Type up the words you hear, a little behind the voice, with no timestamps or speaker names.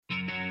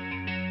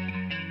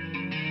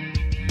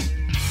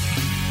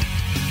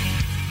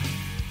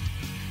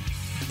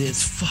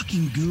It's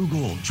fucking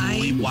Google,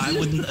 Julie. Why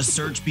wouldn't a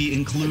search be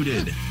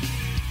included?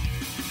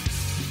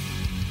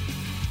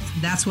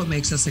 That's what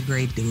makes us a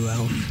great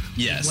duo.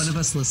 Yes. One of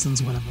us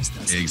listens, one of us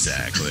doesn't.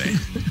 Exactly.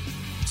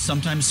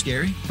 Sometimes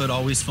scary, but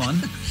always fun.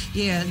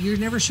 Yeah, you're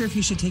never sure if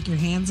you should take your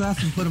hands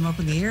off and put them up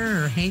in the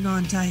air or hang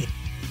on tight.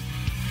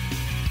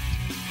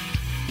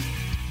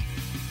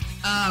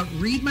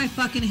 Read my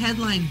fucking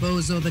headline,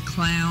 Bozo the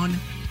Clown.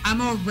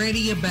 I'm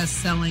already a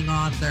best-selling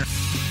author.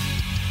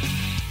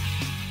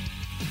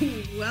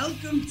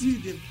 Welcome to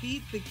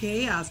Defeat the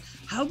Chaos.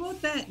 How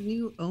about that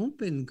new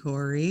open,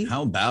 Corey?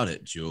 How about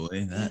it,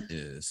 Julie? That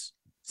is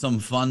some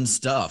fun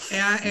stuff.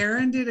 Yeah,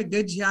 Aaron did a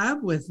good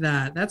job with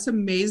that. That's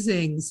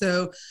amazing.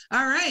 So,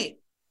 all right.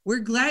 We're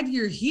glad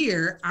you're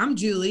here. I'm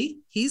Julie.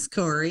 He's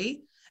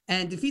Corey.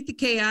 And Defeat the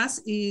Chaos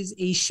is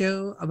a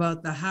show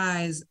about the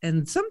highs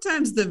and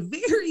sometimes the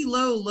very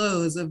low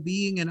lows of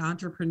being an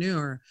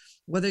entrepreneur.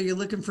 Whether you're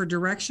looking for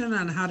direction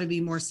on how to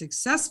be more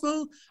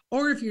successful,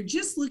 or if you're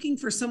just looking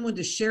for someone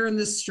to share in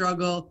this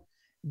struggle,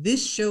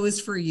 this show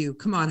is for you.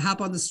 Come on, hop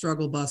on the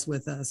struggle bus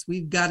with us.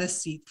 We've got a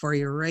seat for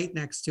you right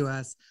next to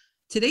us.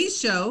 Today's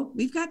show,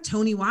 we've got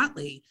Tony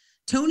Whatley.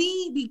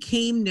 Tony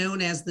became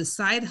known as the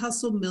Side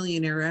Hustle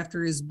Millionaire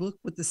after his book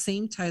with the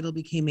same title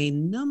became a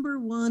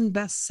 #1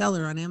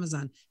 bestseller on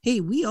Amazon. Hey,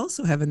 we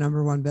also have a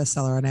 #1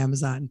 bestseller on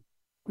Amazon.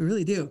 We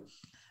really do.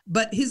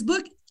 But his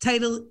book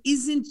title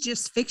isn't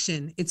just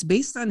fiction. It's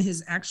based on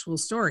his actual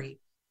story.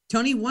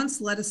 Tony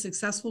once led a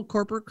successful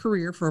corporate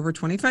career for over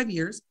 25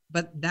 years,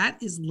 but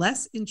that is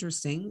less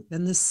interesting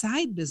than the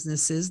side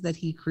businesses that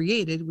he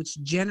created,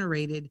 which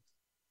generated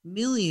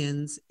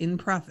millions in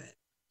profit.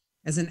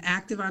 As an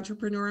active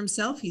entrepreneur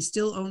himself, he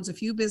still owns a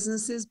few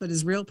businesses, but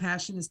his real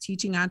passion is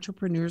teaching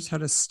entrepreneurs how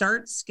to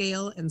start,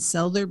 scale, and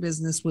sell their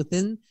business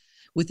within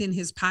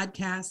his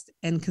podcast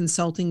and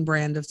consulting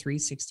brand of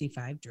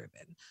 365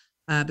 Driven.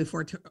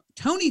 Before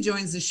Tony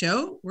joins the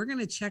show, we're going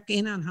to check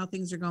in on how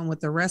things are going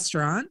with the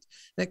restaurant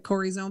that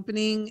Corey's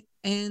opening.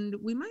 And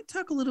we might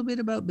talk a little bit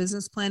about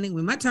business planning.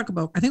 We might talk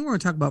about, I think we're going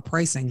to talk about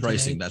pricing.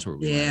 Pricing, today. That's what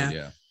we're going to do,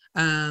 yeah.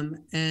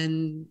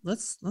 And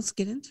let's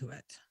get into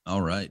it.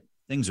 All right.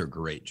 Things are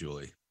great,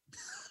 Julie.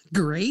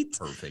 Great.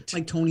 Perfect.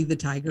 Like Tony the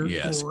Tiger.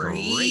 Yes,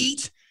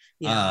 great.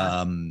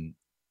 Yeah.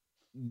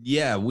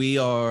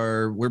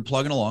 We're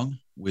plugging along,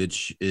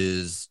 which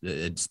is,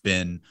 it's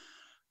been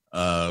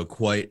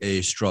quite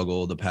a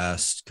struggle the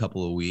past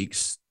couple of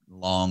weeks,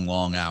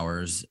 long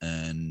hours.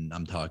 And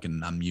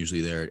I'm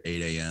usually there at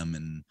 8 a.m.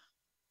 And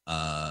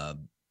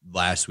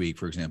last week,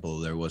 for example,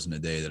 there wasn't a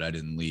day that I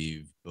didn't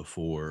leave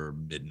before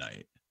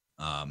midnight.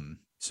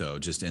 So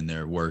just in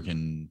there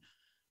working,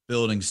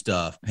 building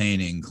stuff,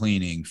 painting,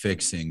 cleaning,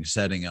 fixing,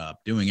 setting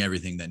up, doing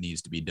everything that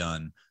needs to be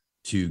done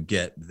to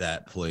get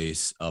that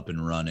place up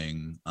and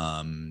running.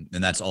 And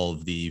that's all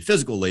of the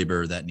physical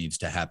labor that needs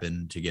to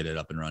happen to get it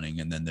up and running.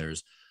 And then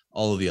there's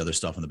all of the other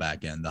stuff on the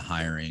back end, the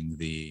hiring,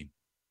 the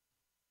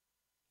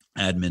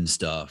admin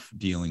stuff,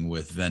 dealing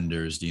with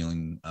vendors,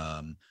 dealing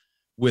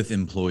with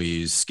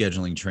employees,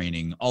 scheduling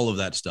training, all of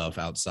that stuff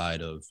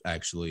outside of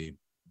actually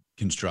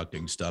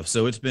constructing stuff.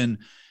 So it's been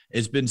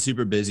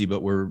super busy,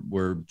 but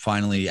we're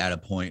finally at a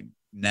point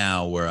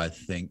now where I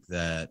think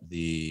that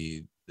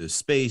the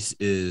space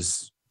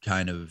is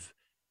kind of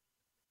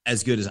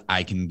as good as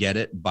I can get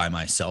it by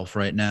myself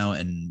right now,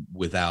 and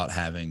without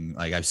having,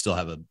 like, I still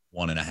have a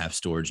 1.5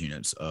 storage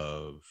units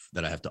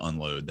that I have to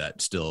unload that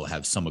still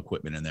have some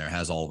equipment in there,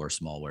 has all of our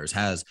small wares,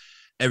 has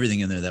everything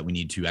in there that we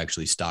need to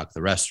actually stock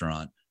the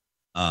restaurant.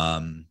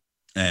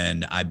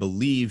 And I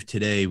believe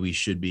today we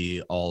should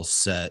be all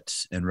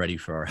set and ready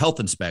for our health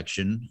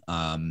inspection.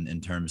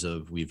 In terms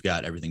of, we've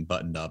got everything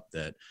buttoned up,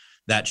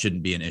 that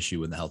shouldn't be an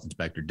issue when the health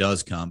inspector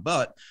does come,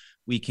 but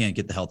we can't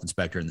get the health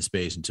inspector in the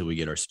space until we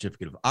get our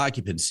certificate of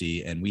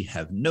occupancy. And we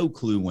have no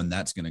clue when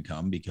that's going to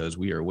come because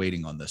we are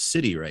waiting on the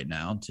city right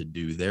now to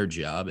do their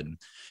job. And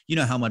you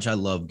know how much I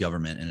love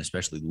government, and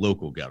especially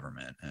local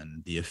government,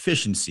 and the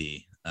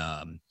efficiency,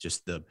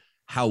 just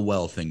how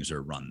well things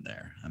are run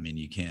there. I mean,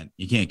 you can't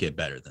get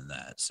better than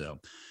that. So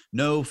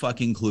no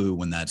fucking clue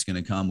when that's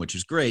going to come, which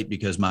is great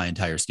because my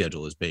entire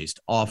schedule is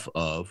based off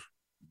of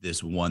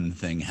this one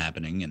thing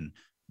happening, and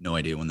no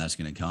idea when that's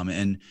going to come.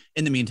 And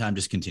in the meantime,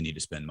 just continue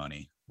to spend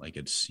money like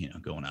it's,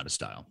 going out of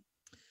style.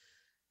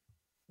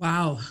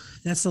 Wow.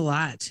 That's a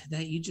lot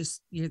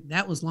that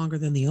that was longer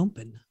than the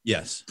open.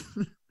 Yes.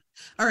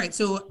 All right.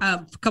 So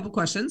a couple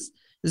questions.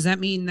 Does that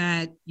mean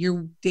that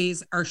your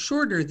days are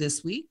shorter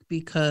this week?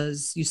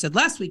 Because you said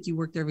last week you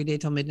worked every day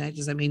till midnight.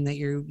 Does that mean that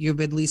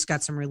you've at least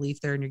got some relief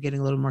there and you're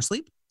getting a little more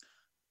sleep?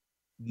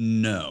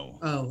 No.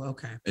 Oh,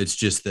 okay. It's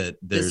just that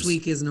this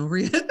week isn't over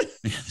yet.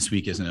 This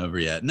week isn't over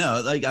yet.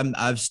 No, like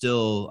I've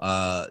still,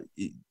 I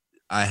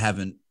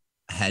haven't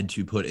had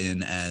to put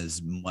in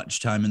as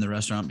much time in the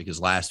restaurant because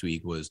last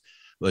week was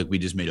like, we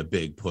just made a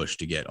big push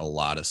to get a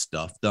lot of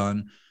stuff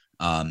done.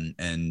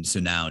 And so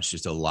now it's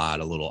just a lot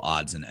of little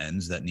odds and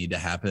ends that need to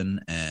happen.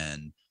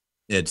 And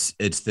It's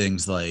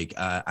things like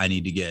I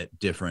need to get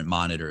different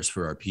monitors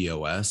for our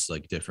POS,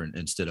 like different,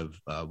 instead of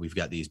we've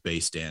got these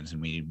base stands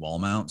and we need wall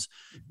mounts,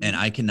 and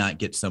I cannot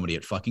get somebody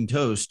at fucking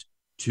Toast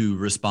to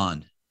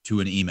respond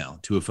to an email,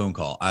 to a phone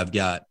call. I've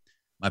got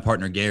my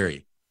partner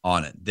Gary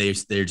on it.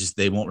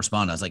 They won't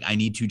respond. I was like, I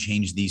need to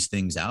change these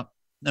things out.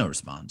 No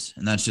response.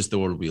 And that's just the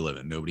world we live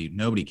in.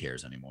 Nobody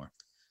cares anymore.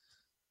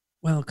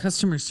 Well,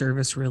 customer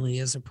service really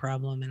is a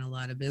problem in a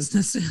lot of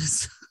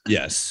businesses.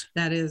 Yes.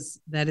 That is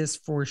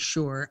for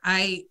sure.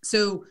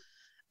 So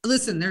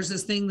listen, there's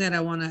this thing that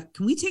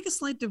can we take a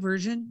slight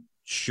diversion?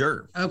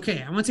 Sure.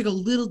 Okay. I want to take a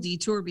little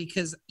detour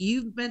because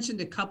you've mentioned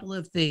a couple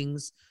of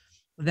things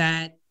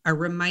that are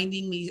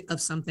reminding me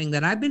of something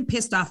that I've been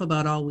pissed off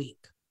about all week.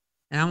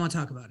 And I want to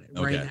talk about it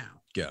right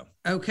now. Go.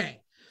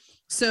 Okay.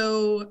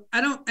 So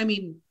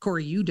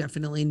Corey, you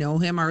definitely know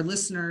him. Our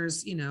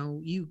listeners,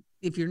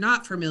 if you're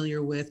not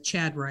familiar with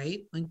Chad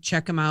Wright, like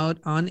check him out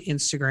on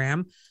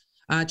Instagram.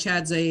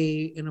 Chad's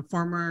a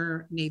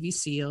former Navy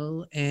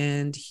SEAL,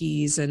 and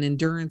he's an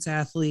endurance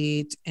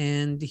athlete,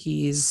 and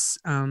he's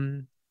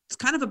it's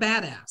kind of a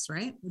badass,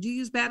 right? Would you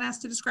use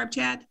badass to describe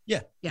Chad?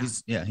 Yeah.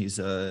 He's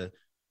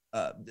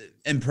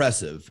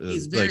impressive.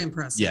 He's very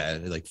impressive. Yeah,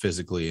 like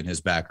physically, and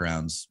his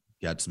background's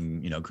got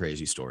some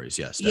crazy stories.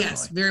 Yes, definitely.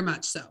 Yes, very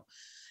much so.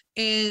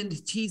 And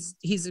he's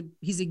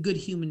a good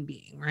human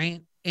being,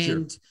 right?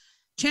 And sure.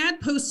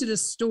 Chad posted a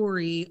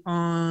story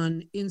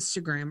on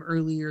Instagram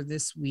earlier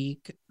this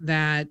week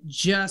that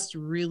just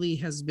really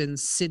has been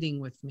sitting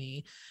with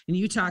me. And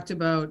you talked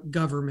about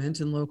government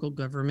and local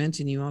government,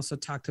 and you also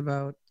talked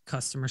about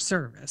customer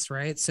service,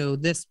 right? So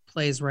this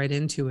plays right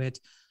into it.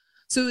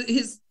 So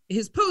his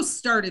post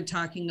started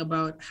talking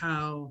about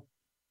how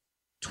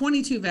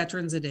 22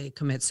 veterans a day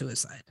commit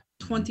suicide.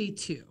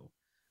 22,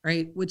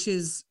 right? Which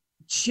is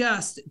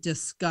just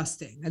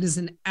disgusting. That is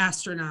an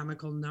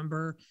astronomical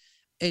number.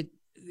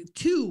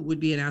 2 would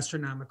be an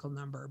astronomical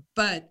number,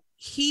 but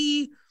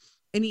a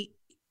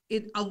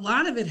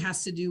lot of it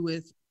has to do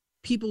with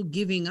people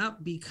giving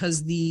up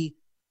because the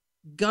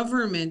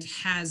government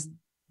has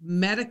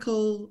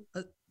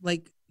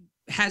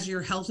has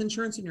your health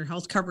insurance and your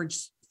health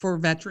coverage for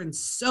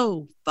veterans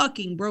so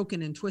fucking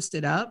broken and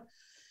twisted up.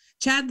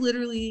 Chad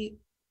literally,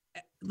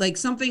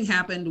 something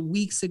happened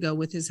weeks ago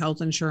with his health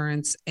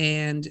insurance,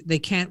 and they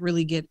can't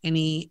really get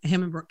him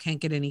and Brooke can't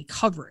get any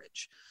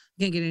coverage,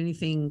 can't get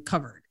anything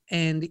covered.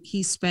 And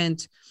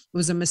it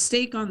was a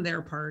mistake on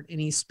their part.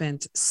 And he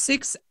spent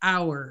 6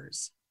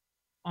 hours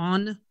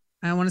I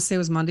want to say it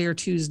was Monday or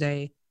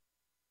Tuesday,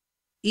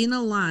 in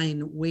a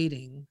line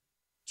waiting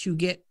to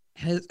get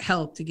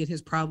help to get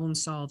his problem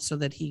solved so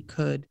that he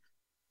could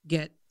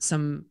get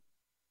some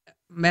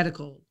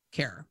medical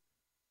care,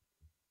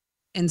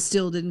 and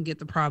still didn't get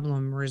the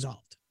problem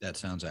resolved. That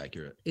sounds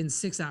accurate. In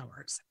 6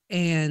 hours.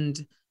 And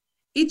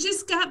it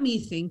just got me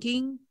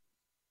thinking,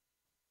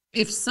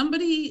 if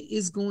somebody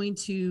is going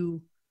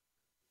to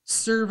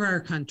serve our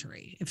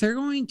country, if they're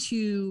going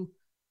to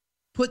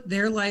put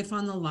their life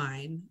on the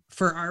line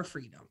for our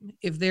freedom,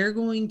 if they're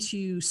going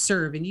to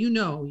serve,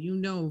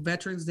 and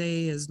Veterans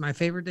Day is my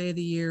favorite day of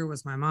the year,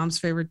 was my mom's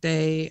favorite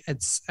day.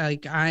 It's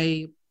like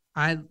I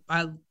have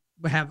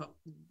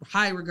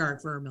high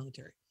regard for our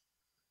military.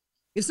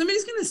 If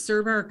somebody's going to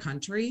serve our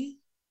country,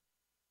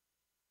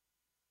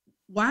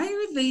 why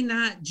are they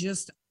not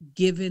just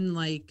given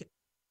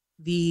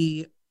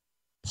the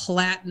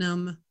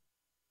platinum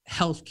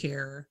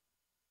healthcare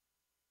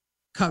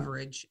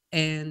coverage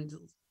and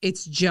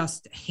it's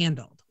just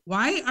handled?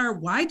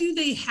 Why do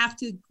they have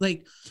to,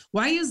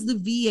 why is the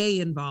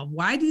VA involved?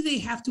 Why do they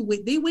have to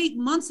wait? They wait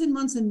months and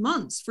months and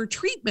months for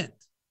treatment.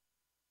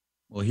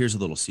 Well, here's a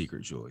little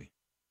secret, Julie.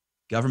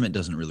 Government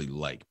doesn't really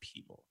like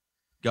people.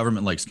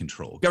 Government likes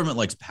control. Government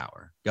likes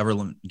power.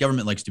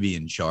 Government likes to be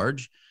in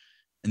charge.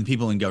 And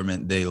people in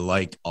government, they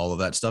like all of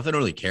that stuff. They don't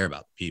really care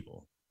about the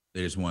people.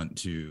 They just want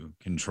to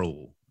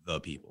control the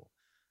people,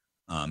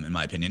 in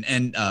my opinion.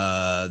 And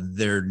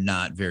they're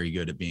not very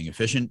good at being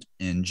efficient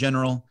in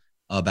general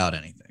about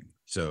anything.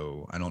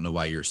 So I don't know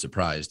why you're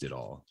surprised at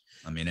all.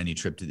 I mean, any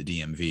trip to the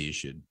DMV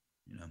should,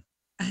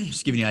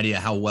 just give you an idea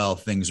how well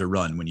things are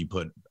run when you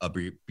put a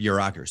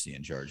bureaucracy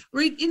in charge.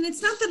 Right. And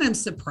it's not that I'm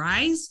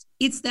surprised.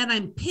 It's that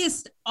I'm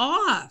pissed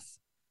off.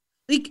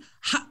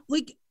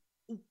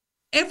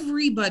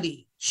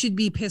 Everybody should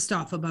be pissed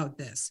off about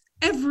this.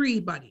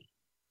 Everybody.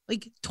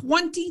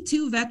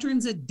 22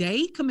 veterans a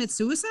day commit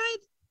suicide?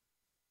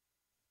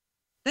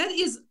 That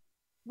is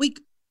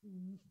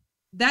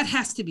that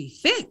has to be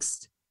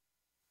fixed.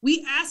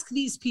 We ask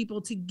these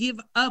people to give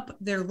up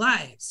their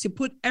lives, to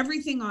put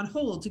everything on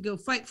hold, to go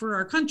fight for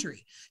our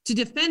country, to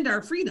defend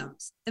our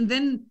freedoms. And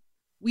then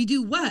we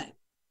do what?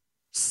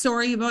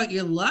 Sorry about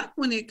your luck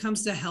when it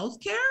comes to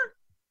healthcare?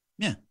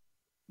 Yeah.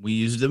 We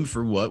used them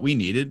for what we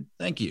needed.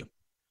 Thank you.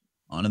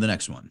 On to the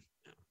next one.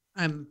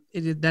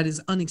 That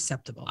is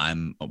unacceptable.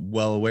 I'm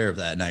well aware of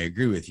that, and I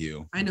agree with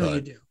you. I know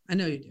you do.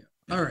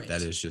 All right.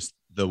 That is just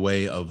the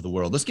way of the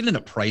world. Let's get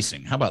into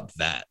pricing. How about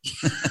that?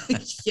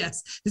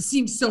 Yes. It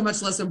seems so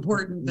much less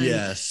important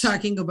than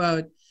talking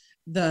about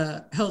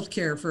the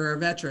healthcare for our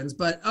veterans.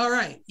 But all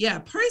right. Yeah.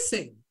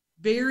 Pricing,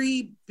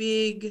 very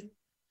big.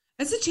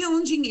 It's a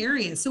challenging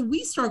area. So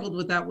we struggled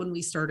with that when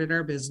we started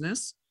our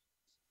business.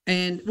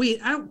 And wait,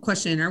 I don't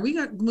question, are we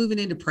moving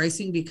into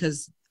pricing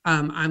because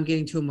I'm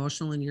getting too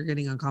emotional and you're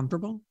getting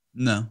uncomfortable?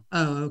 No.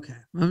 Oh, okay.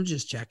 I'm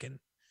just checking.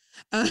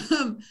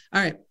 All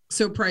right.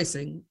 So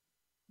pricing,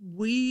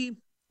 we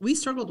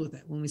struggled with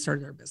it when we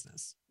started our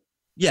business.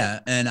 Yeah.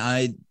 And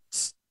I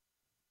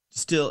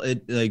still,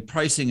 like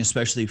pricing,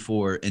 especially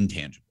for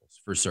intangibles,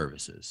 for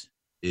services,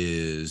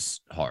 is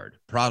hard.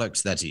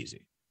 Products, that's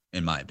easy,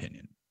 in my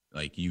opinion.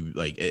 Like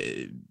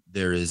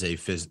there is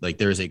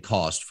a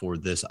cost for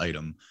this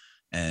item,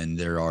 and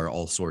there are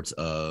all sorts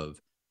of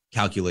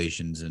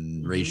calculations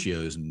and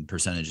ratios and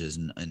percentages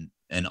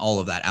and all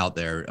of that out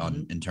there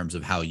in terms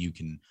of how you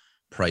can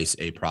price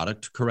a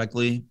product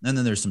correctly. And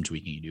then there's some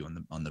tweaking you do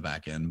on the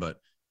back end,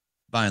 but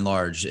by and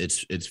large,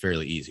 it's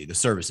fairly easy. The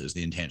services,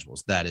 the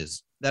intangibles, that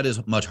is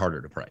much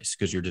harder to price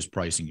because you're just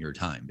pricing your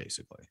time,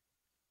 basically.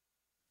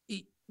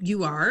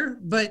 You are,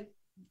 but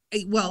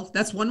well,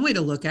 that's one way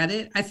to look at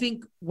it. I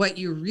think what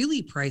you're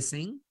really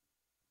pricing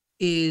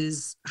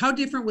is how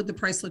different would the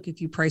price look if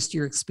you priced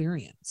your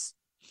experience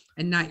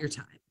and not your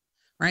time,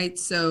 right?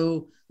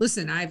 So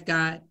listen, I've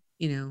got,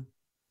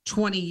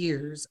 20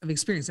 years of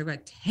experience. I've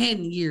got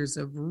 10 years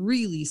of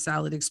really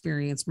solid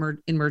experience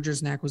in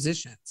mergers and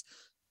acquisitions.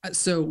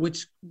 So,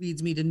 which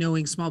leads me to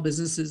knowing small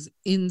businesses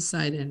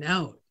inside and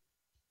out.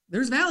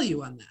 There's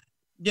value on that.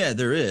 Yeah,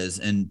 there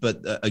is. But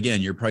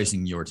again, you're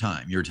pricing your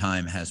time. Your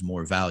time has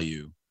more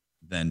value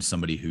than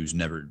somebody who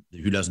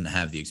doesn't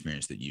have the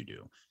experience that you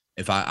do.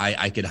 If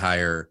I could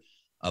hire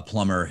a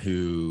plumber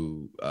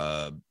who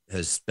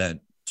has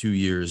spent 2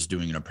 years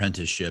doing an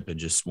apprenticeship and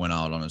just went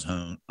out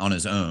on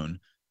his own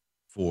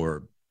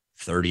for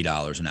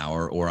 $30 an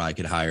hour, or I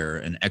could hire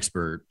an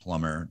expert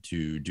plumber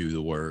to do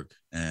the work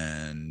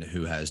and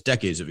who has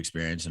decades of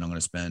experience, and I'm going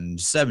to spend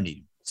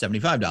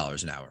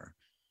 $75 an hour.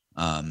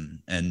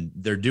 And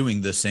they're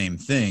doing the same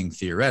thing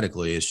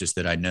theoretically. It's just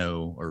that I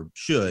know or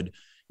should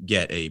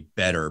get a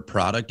better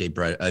product, a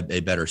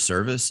better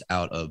service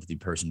out of the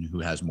person who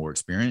has more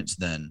experience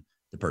than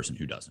the person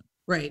who doesn't.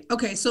 Right.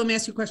 Okay. So let me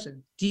ask you a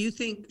question. Do you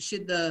think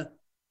should the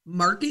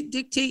market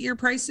dictate your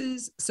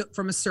prices? So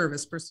from a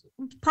service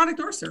product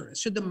or service,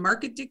 should the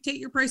market dictate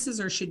your prices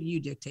or should you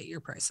dictate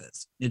your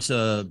prices? It's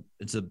a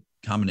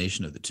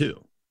combination of the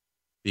two,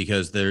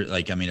 because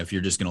if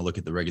you're just going to look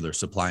at the regular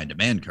supply and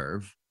demand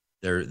curve,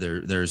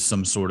 there's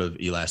some sort of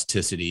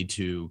elasticity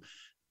to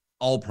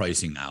all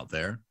pricing out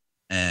there.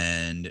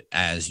 And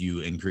as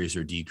you increase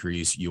or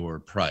decrease your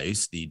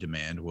price, the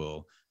demand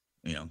will,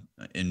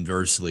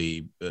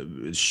 inversely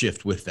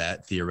shift with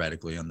that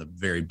theoretically on the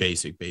very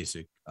basic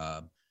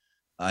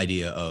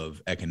idea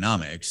of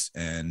economics.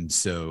 And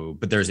so,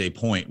 but there's a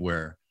point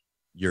where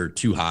you're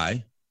too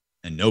high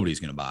and nobody's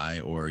going to buy,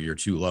 or you're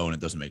too low and it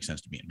doesn't make sense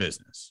to be in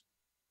business.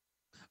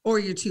 Or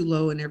you're too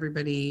low and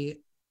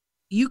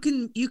you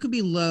could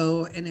be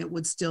low and it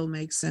would still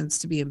make sense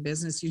to be in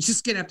business. You're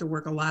just going to have to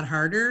work a lot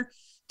harder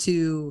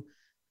to,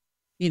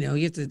 you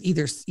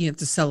have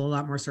to sell a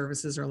lot more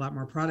services or a lot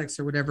more products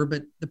or whatever.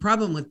 But the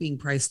problem with being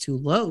priced too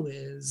low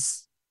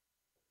is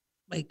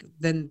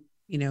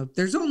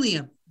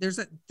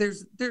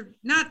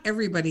not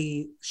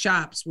everybody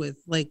shops with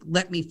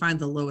let me find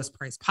the lowest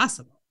price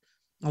possible.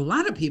 A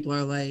lot of people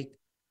are like,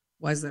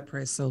 why is that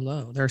price so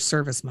low? Their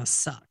service must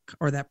suck,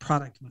 or that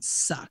product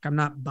must suck. I'm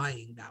not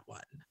buying that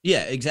one.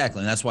 Yeah, exactly.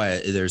 And that's why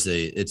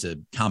it's a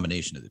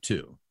combination of the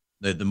two.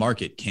 The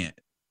market can't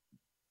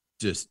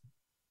just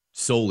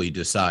solely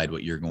decide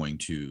what you're going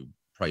to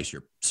price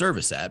your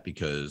service at,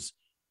 because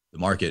the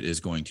market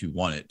is going to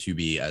want it to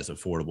be as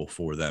affordable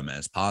for them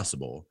as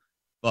possible,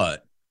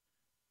 but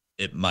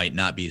it might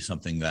not be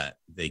something that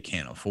they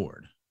can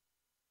afford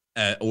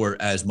or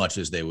as much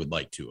as they would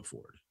like to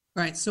afford.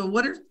 Right. So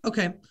what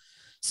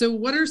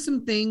are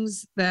some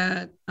things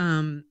that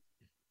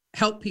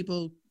help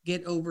people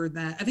get over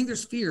that? I think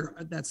there's fear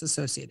that's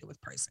associated with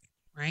pricing,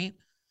 right?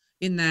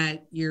 In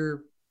that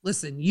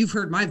you've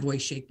heard my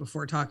voice shake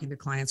before talking to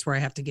clients where I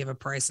have to give a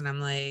price and I'm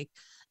like,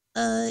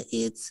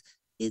 it's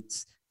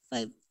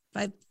 $5,000.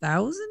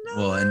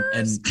 Well,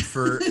 and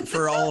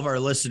for all of our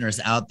listeners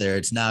out there,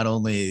 it's not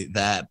only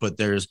that, but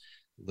there's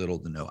little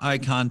to no eye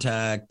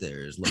contact.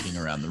 There's looking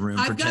around the room.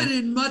 I've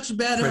gotten much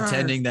better.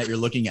 Pretending that you're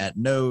looking at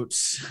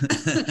notes.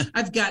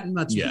 I've gotten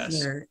much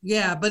better.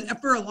 Yeah. But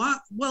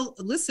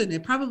listen,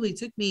 it probably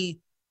took me,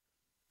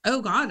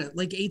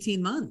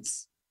 18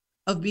 months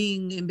of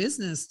being in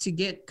business to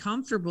get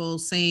comfortable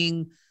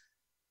saying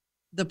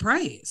the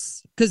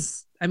price.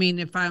 Because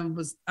if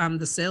I'm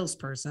the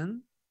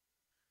salesperson,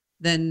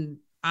 then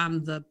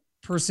I'm the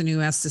person who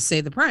has to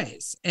say the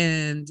price.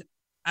 And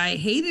I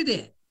hated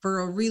it for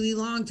a really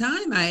long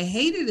time. I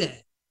hated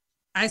it.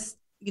 I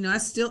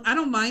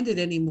don't mind it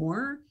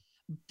anymore,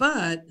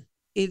 but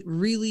it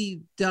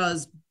really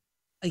does.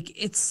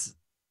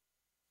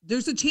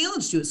 There's a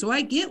challenge to it. So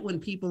I get when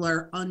people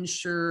are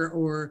unsure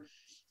or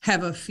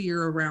have a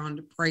fear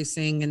around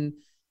pricing. And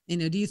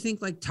Do you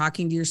think like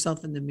talking to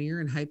yourself in the mirror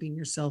and hyping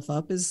yourself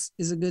up is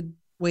a good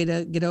way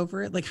to get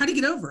over it? Like, how do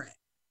you get over it?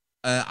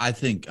 I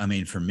think,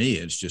 for me,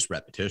 it's just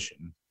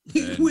repetition.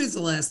 When was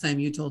the last time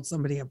you told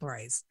somebody a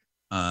price?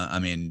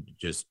 I've been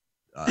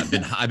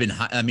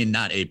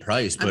not a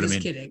price, but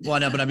kidding. Well,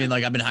 no, but I've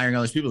been hiring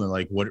all these people and they're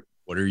like,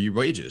 what are your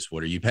wages?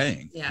 What are you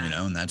paying?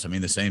 Yeah. And that's,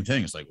 the same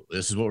thing. It's like,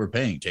 this is what we're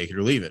paying, take it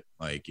or leave it.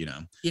 Like,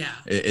 yeah,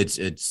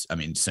 it's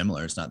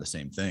similar. It's not the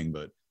same thing,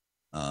 but,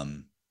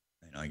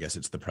 I guess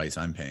it's the price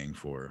I'm paying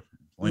for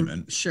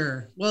employment.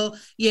 Sure. Well,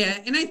 yeah.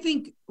 And I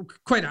think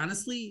quite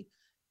honestly,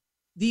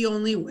 the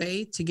only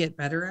way to get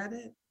better at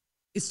it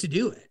is to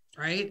do it.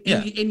 Right. Yeah.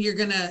 And you're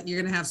going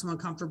to have some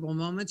uncomfortable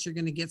moments. You're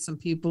going to get some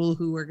people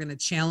who are going to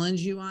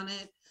challenge you on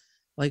it.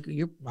 Like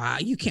you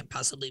can't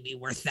possibly be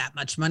worth that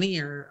much money,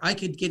 or I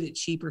could get it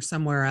cheaper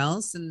somewhere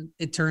else. And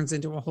it turns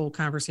into a whole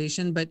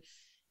conversation, but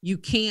you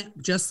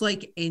can't, just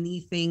like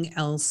anything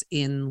else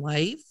in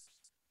life,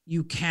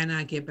 you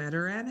cannot get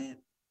better at it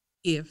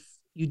if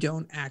you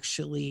don't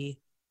actually,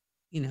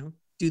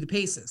 do the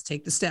paces,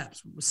 take the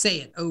steps, say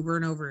it over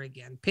and over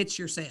again, pitch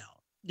your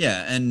sale.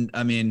 Yeah.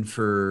 And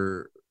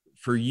for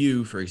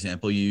you, for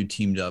example, you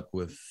teamed up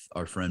with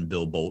our friend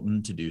Bill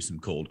Bolton to do some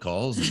cold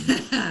calls. And,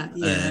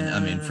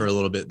 yeah. and for a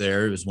little bit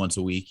there, it was once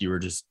a week. You were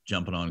just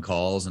jumping on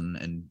calls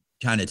and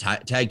kind of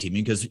tag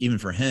teaming, because even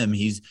for him,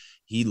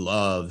 he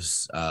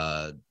loves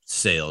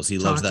sales. He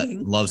loves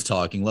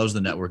talking, loves the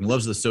networking,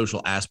 loves the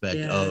social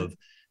aspect of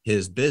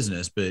his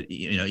business. But,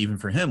 even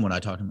for him, when I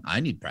talk to him,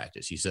 I need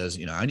practice. He says,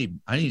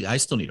 I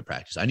still need to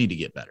practice. I need to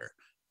get better.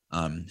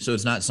 So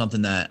it's not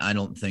something that I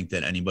don't think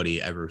that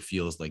anybody ever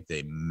feels like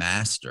they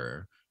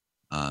master,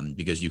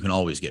 because you can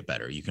always get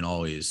better. You can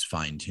always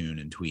fine tune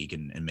and tweak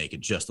and make it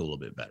just a little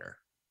bit better.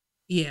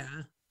 Yeah.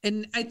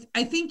 And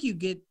I think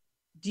do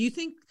you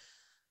think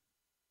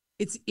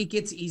it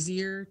gets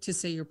easier to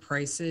say your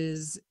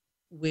prices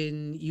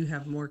when you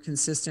have more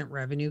consistent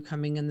revenue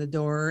coming in the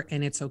door,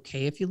 and it's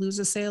okay if you lose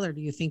a sale? Or do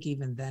you think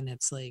even then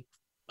it's like,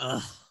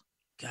 oh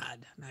God,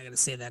 I'm not going to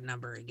say that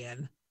number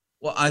again?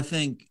 Well, I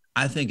think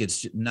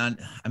it's not,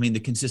 the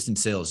consistent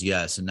sales,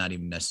 yes, and not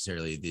even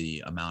necessarily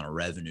the amount of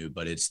revenue,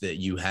 but it's that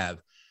you have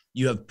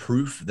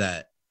proof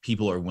that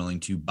people are willing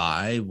to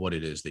buy what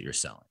it is that you're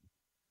selling.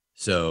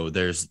 So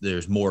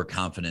there's more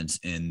confidence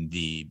in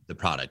the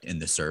product, in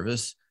the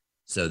service,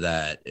 so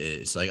that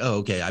it's like, oh,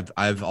 okay,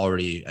 I've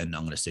already, and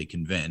I'm going to say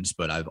convinced,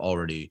 but I've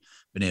already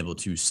been able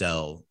to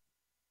sell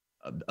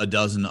a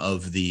dozen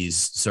of these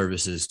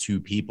services to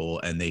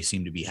people and they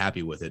seem to be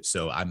happy with it.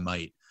 So I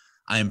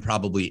am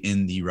probably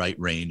in the right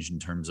range in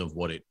terms of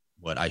what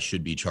I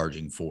should be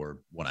charging for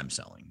what I'm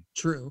selling.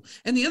 True.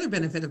 And the other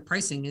benefit of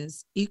pricing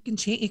is it can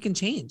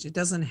change. It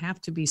doesn't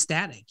have to be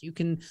static. You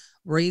can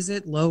raise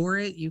it, lower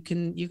it. You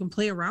can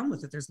play around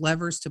with it. There's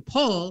levers to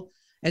pull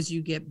as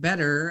you get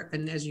better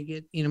and as you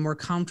get, more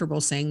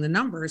comfortable saying the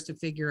numbers to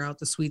figure out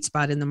the sweet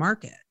spot in the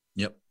market.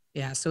 Yep.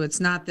 Yeah. So it's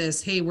not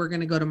this, hey, we're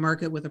going to go to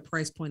market with a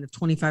price point of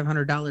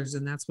 $2,500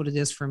 and that's what it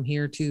is from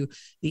here to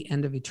the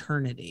end of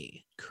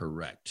eternity.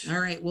 Correct.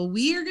 All right. Well,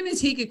 we are going to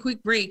take a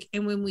quick break.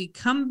 And when we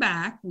come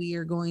back, we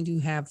are going to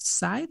have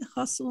Side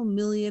Hustle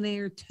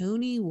Millionaire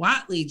Tony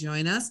Whatley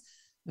join us.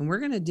 And we're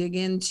going to dig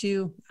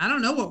into, I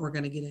don't know what we're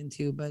going to get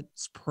into, but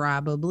it's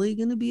probably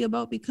going to be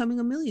about becoming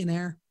a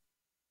millionaire.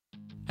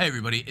 Hey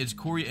everybody, it's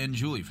Corey and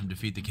Julie from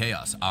Defeat the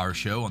Chaos. Our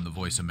show on the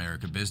Voice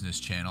America Business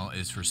Channel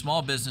is for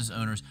small business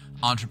owners,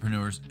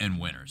 entrepreneurs, and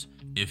winners.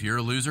 If you're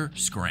a loser,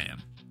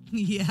 scram.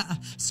 Yeah,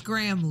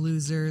 scram,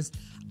 losers.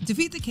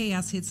 Defeat the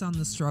Chaos hits on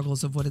the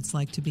struggles of what it's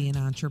like to be an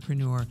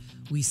entrepreneur.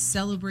 We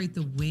celebrate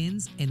the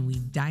wins and we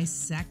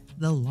dissect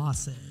the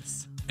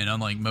losses. And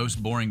unlike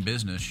most boring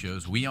business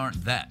shows, we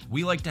aren't that.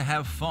 We like to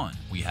have fun.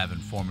 We have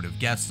informative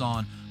guests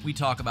on. We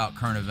talk about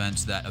current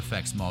events that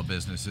affect small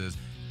businesses.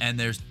 And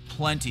there's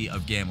plenty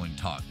of gambling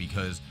talk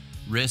because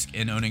risk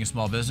and owning a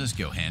small business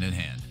go hand in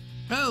hand.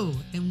 Oh,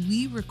 and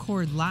we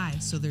record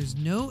live, so there's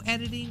no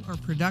editing or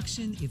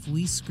production if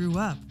we screw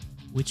up,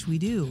 which we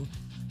do.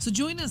 So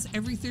join us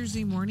every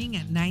Thursday morning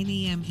at 9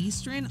 a.m.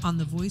 Eastern on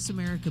the Voice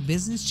America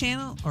Business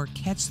Channel or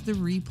catch the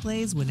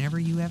replays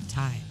whenever you have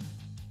time.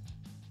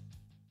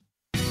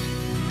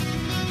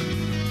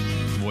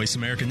 Voice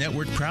America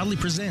Network proudly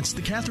presents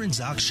The Catherine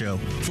Zox Show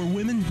for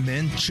women,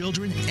 men,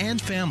 children,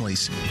 and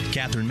families.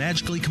 Catherine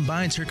magically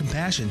combines her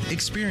compassion,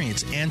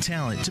 experience, and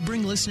talent to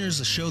bring listeners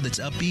a show that's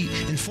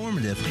upbeat,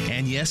 informative,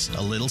 and yes,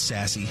 a little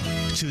sassy.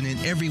 Tune in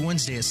every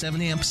Wednesday at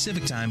 7 a.m.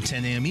 Pacific Time,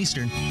 10 a.m.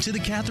 Eastern to The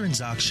Catherine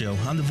Zox Show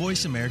on the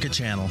Voice America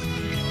channel.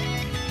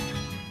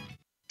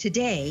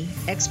 Today,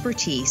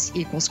 expertise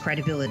equals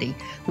credibility.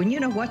 When you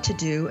know what to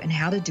do and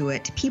how to do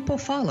it, people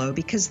follow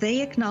because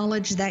they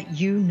acknowledge that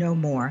you know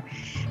more.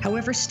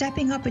 However,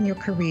 stepping up in your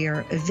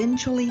career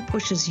eventually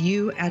pushes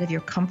you out of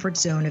your comfort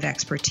zone of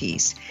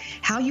expertise.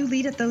 How you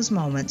lead at those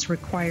moments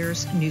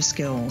requires new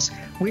skills.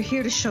 We're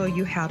here to show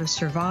you how to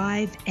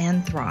survive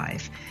and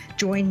thrive.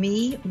 Join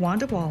me,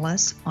 Wanda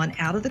Wallace, on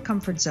Out of the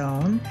Comfort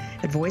Zone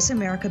at Voice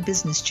America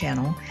Business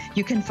Channel.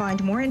 You can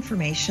find more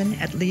information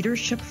at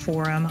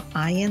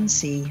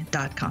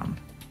leadershipforuminc.com.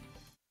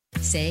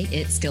 Say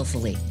It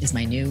Skillfully is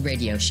my new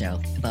radio show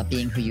about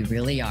being who you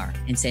really are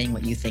and saying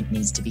what you think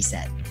needs to be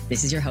said.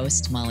 This is your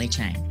host, Molly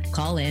Chang.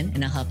 Call in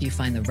and I'll help you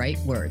find the right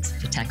words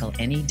to tackle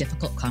any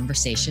difficult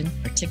conversation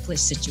or ticklish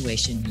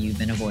situation you've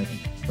been avoiding.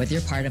 Whether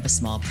you're part of a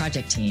small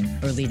project team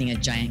or leading a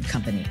giant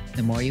company,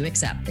 the more you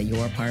accept that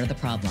you're part of the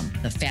problem,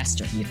 the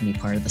faster you can be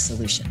part of the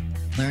solution.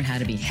 Learn how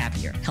to be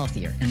happier,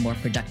 healthier, and more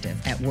productive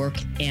at work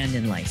and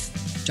in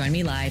life. Join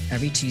me live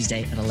every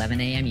Tuesday at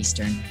 11 a.m.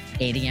 Eastern,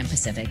 8 a.m.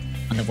 Pacific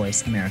on the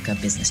Voice America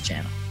Business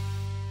Channel.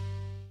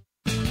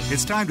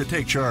 It's time to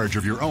take charge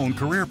of your own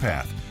career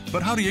path.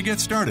 But how do you get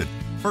started?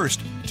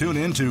 First, tune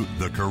in to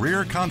The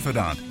Career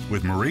Confidant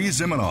with Marie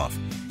Zimenoff.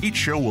 Each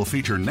show will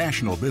feature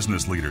national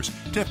business leaders,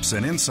 tips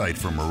and insight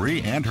from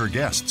Marie and her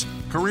guests,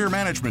 career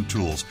management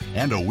tools,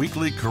 and a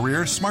weekly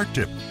career smart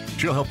tip.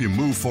 She'll help you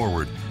move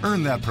forward,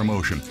 earn that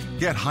promotion,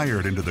 get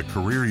hired into the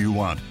career you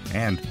want,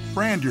 and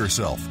brand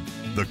yourself.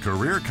 The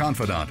Career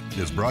Confidant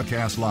is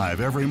broadcast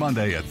live every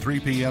Monday at 3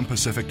 p.m.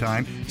 Pacific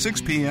Time,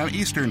 6 p.m.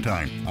 Eastern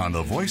Time on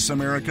the Voice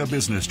America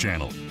Business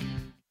Channel.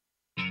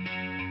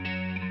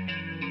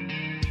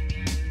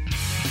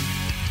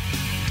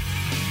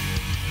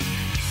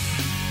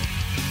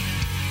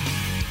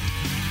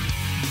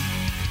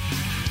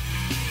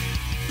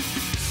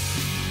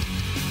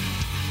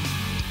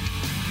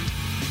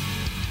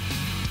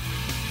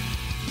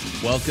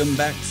 Welcome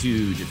back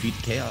to Defeat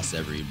the Chaos,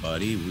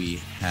 everybody. We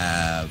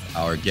have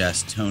our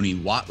guest, Tony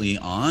Whatley,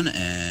 on,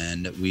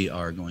 and we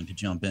are going to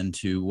jump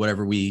into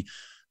whatever we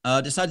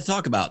decide to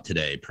talk about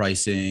today,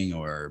 pricing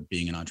or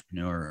being an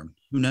entrepreneur, or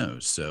who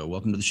knows. So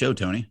welcome to the show,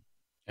 Tony.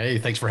 Hey,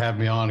 thanks for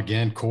having me on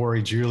again,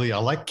 Corey, Julie. I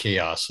like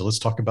chaos, so let's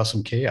talk about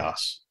some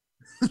chaos.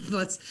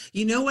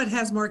 You know what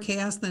has more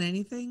chaos than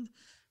anything?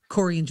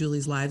 Corey and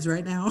Julie's lives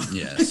right now.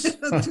 Yes.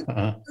 We've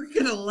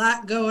got a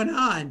lot going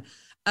on.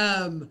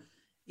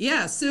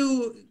 Yeah.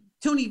 So,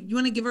 Tony, you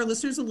want to give our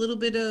listeners a little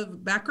bit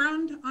of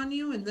background on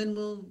you, and then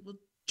we'll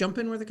jump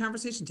in where the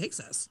conversation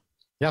takes us.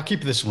 Yeah, I'll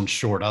keep this one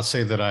short. I'll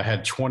say that I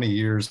had 20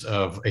 years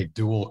of a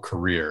dual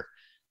career,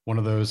 one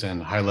of those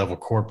in high-level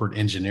corporate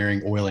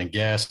engineering, oil and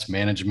gas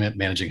management,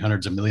 managing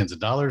hundreds of millions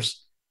of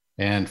dollars.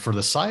 And for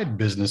the side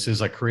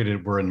businesses I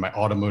created were in my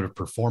automotive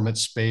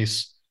performance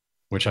space,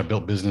 which I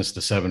built business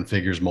to seven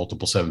figures,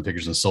 multiple seven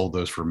figures, and sold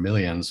those for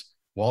millions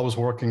while I was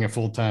working a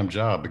full-time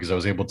job because I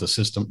was able to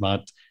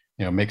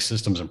make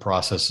systems and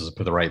processes and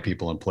put the right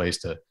people in place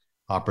to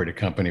operate a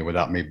company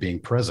without me being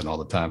present all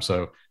the time.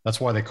 So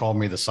that's why they call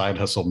me the Side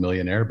Hustle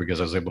Millionaire, because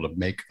I was able to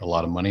make a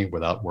lot of money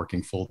without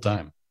working full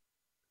time.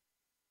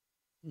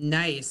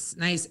 Nice.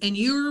 And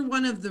you're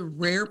one of the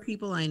rare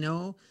people I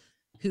know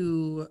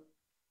who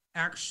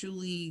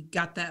actually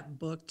got that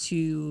book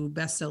to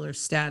bestseller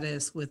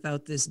status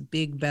without this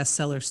big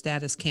bestseller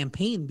status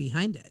campaign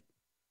behind it.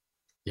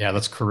 Yeah,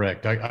 that's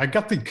correct. I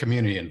got the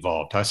community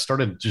involved. I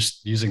started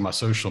just using my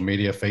social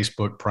media,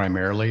 Facebook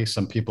primarily,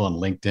 some people on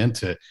LinkedIn,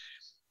 to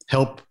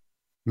help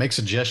make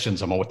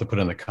suggestions on what to put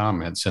in the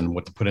comments and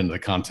what to put into the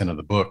content of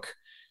the book.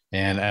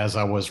 And as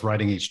I was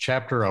writing each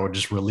chapter, I would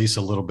just release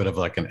a little bit of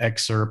like an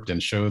excerpt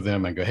and show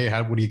them and go, hey,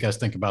 what do you guys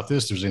think about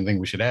this? There's anything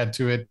we should add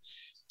to it?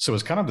 So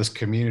it's kind of this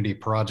community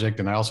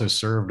project. And I also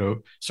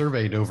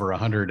surveyed over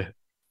 100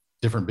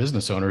 different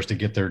business owners to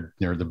get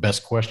the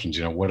best questions.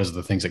 What is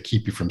the things that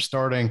keep you from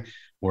starting?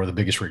 What are the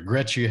biggest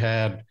regrets you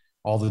had?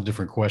 All the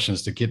different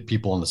questions to get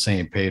people on the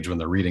same page when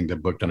they're reading the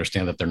book to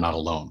understand that they're not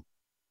alone.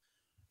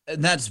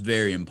 And that's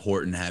very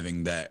important,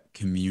 having that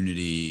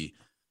community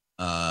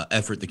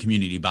effort, the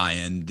community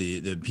buy-in,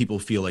 the people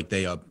feel like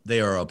they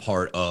are a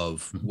part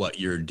of what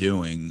you're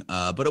doing.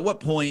 But at what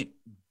point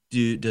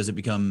does it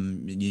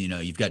become,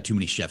 you've got too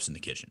many chefs in the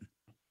kitchen?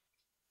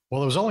 Well,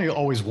 there was only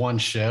always one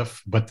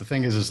chef, but the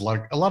thing is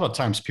like a lot of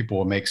times people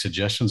will make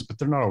suggestions, but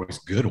they're not always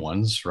good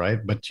ones, right?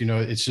 But,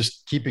 it's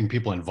just keeping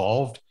people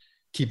involved,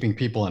 keeping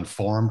people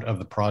informed of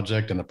the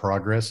project and the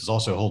progress is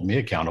also hold me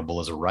accountable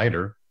as a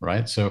writer,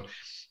 right? So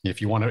if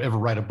you want to ever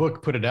write a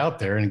book, put it out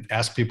there and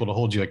ask people to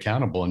hold you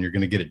accountable, and you're going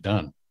to get it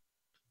done.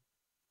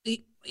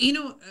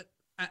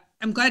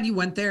 I'm glad you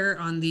went there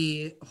on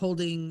the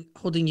holding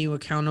you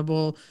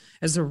accountable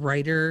as a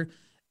writer.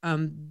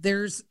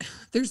 There's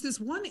this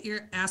one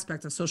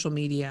aspect of social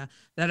media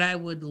that I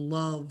would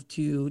love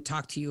to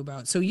talk to you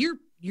about. So you're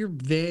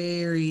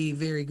very,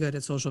 very good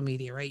at social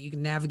media, right? You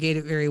can navigate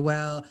it very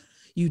well.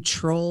 You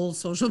troll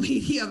social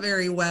media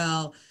very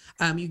well.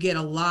 You get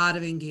a lot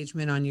of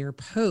engagement on your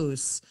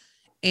posts,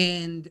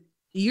 and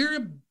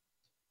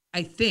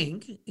I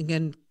think,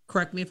 again,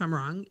 correct me if I'm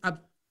wrong, a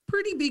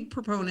pretty big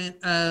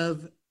proponent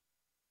of,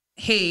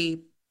 hey,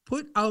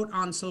 put out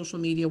on social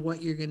media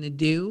what you're going to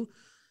do,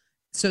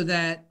 so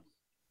that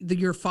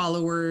your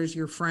followers,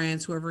 your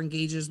friends, whoever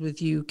engages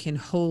with you can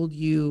hold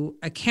you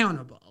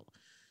accountable,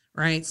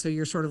 right? So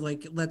you're sort of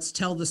like, let's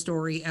tell the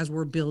story as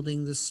we're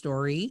building the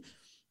story.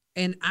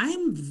 And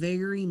I'm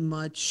very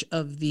much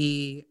of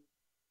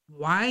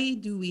why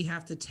do we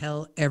have to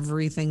tell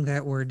everything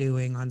that we're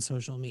doing on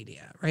social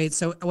media, right?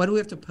 So why do we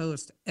have to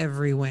post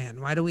every win?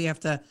 Why do we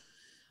have to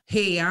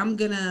hey,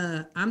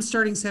 I'm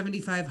starting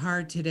 75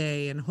 hard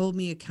today and hold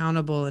me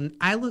accountable. And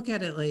I look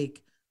at it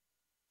like,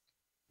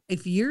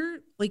 if you're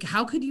like,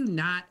 how could you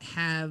not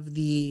have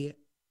the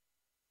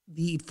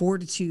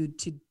fortitude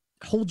to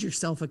hold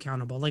yourself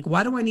accountable? Like,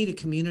 why do I need a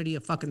community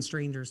of fucking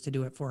strangers to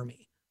do it for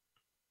me?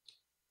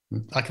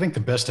 I think the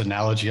best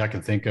analogy I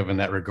can think of in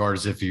that regard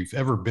is if you've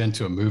ever been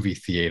to a movie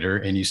theater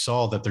and you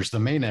saw that there's the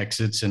main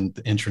exits and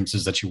the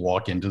entrances that you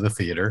walk into the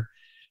theater,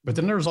 but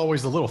then there's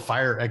always the little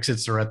fire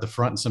exits that are at the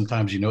front. And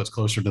sometimes, it's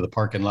closer to the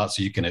parking lot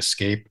so you can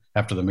escape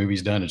after the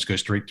movie's done and just go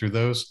straight through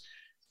those.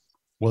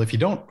 Well, if you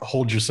don't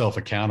hold yourself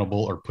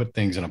accountable or put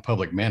things in a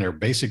public manner,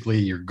 basically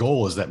your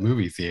goal is that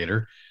movie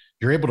theater.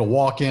 You're able to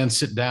walk in,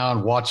 sit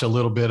down, watch a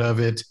little bit of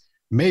it,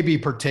 maybe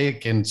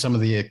partake in some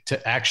of the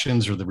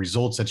actions or the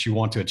results that you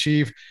want to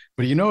achieve.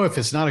 But if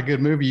it's not a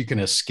good movie, you can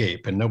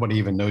escape and nobody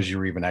even knows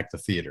you're even at the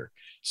theater.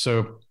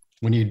 So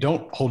when you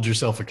don't hold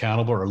yourself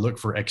accountable or look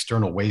for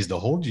external ways to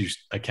hold you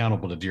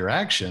accountable to your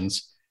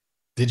actions,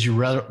 did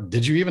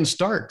you even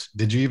start?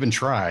 Did you even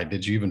try?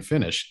 Did you even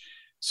finish?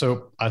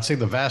 So I'd say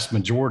the vast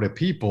majority of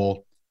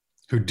people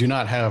who do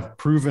not have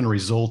proven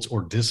results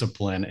or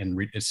discipline in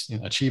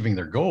achieving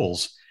their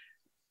goals,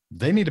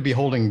 they need to be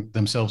holding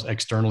themselves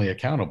externally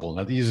accountable.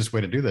 Now, the easiest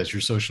way to do that is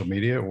your social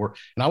media,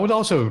 and I would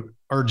also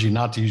urge you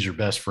not to use your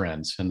best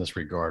friends in this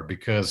regard,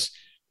 because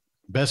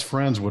best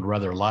friends would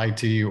rather lie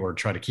to you or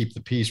try to keep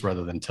the peace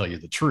rather than tell you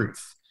the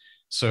truth.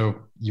 So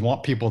you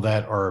want people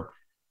that are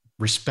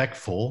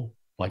respectful,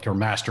 like our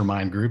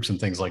mastermind groups and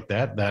things like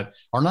that, that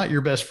are not your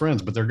best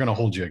friends, but they're going to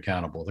hold you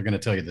accountable. They're going to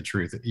tell you the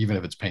truth, even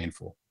if it's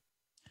painful.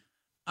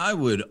 I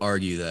would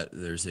argue that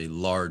there's a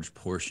large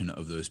portion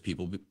of those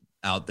people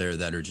out there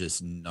that are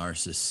just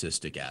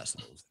narcissistic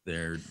assholes.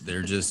 They're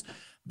just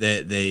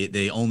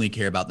they only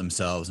care about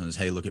themselves and is,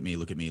 hey, look at me,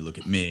 look at me, look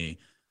at me.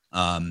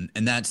 And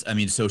that's,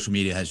 social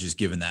media has just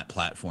given that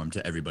platform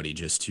to everybody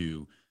just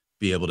to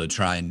be able to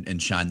try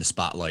and shine the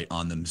spotlight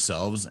on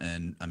themselves.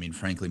 And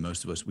frankly,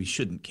 most of us, we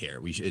shouldn't care.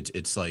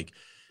 It's like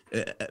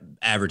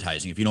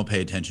advertising. If you don't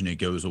pay attention, it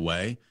goes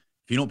away.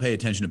 If you don't pay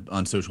attention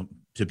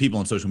to people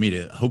on social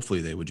media,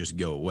 hopefully they would just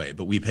go away,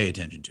 but we pay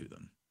attention to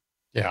them.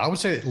 Yeah, I would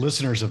say that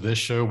listeners of this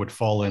show would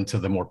fall into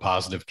the more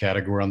positive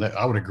category on that.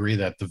 I would agree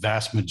that the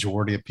vast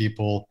majority of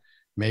people,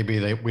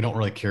 maybe we don't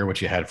really care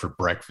what you had for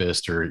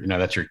breakfast, or,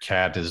 that your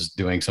cat is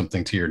doing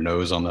something to your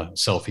nose on the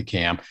selfie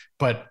cam.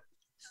 But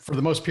for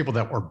the most people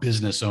that are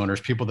business owners,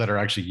 people that are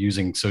actually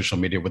using social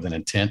media with an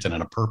intent and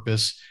a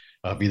purpose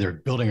of either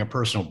building a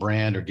personal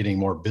brand or getting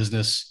more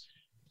business,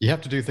 you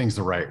have to do things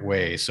the right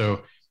way.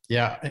 So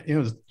yeah,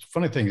 the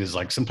funny thing is,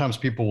 like, sometimes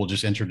people will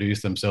just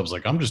introduce themselves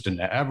like, I'm just an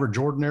average,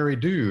 ordinary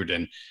dude.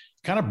 And it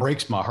kind of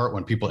breaks my heart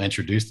when people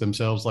introduce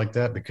themselves like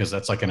that, because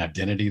that's like an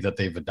identity that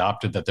they've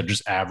adopted, that they're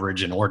just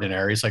average and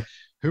ordinary. It's like,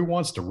 who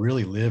wants to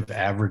really live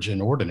average and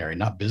ordinary?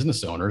 Not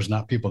business owners,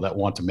 not people that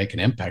want to make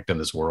an impact in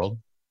this world.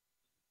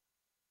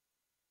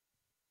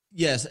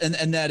 Yes,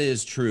 and that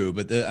is true,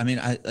 but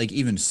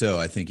even so,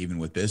 I think even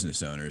with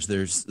business owners,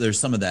 there's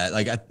some of that.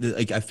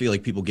 I feel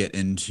like people get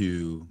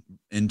into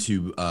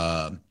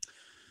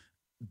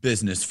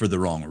business for the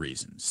wrong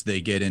reasons. They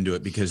get into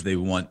it because they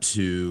want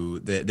to.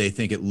 They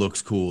think it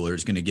looks cool, or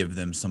it's going to give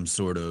them some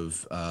sort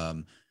of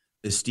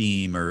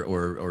esteem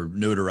or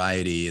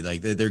notoriety.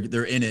 Like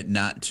they're in it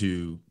not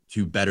to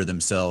better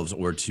themselves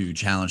or to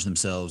challenge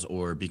themselves,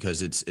 or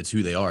because it's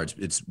who they are.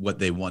 It's what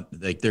they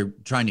want. Like they're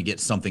trying to get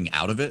something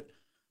out of it.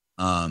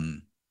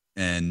 And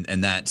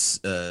that's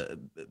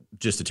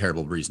just a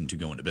terrible reason to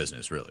go into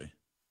business, really.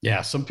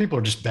 Yeah, some people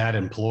are just bad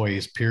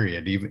employees,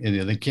 period.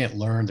 Even they can't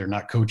learn, they're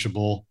not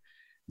coachable.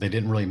 They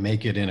didn't really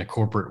make it in a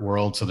corporate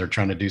world, so they're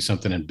trying to do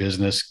something in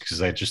business because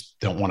they just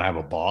don't want to have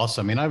a boss.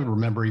 I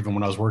remember even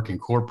when I was working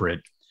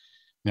corporate,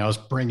 I was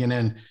bringing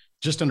in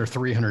just under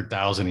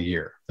 $300,000 a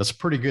year. That's a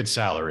pretty good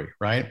salary,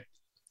 right?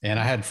 And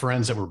I had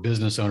friends that were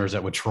business owners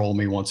that would troll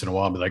me once in a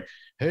while and be like,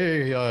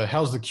 hey,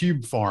 how's the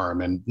cube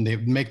farm? And they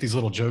make these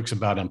little jokes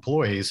about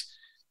employees.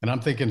 And I'm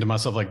thinking to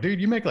myself, like,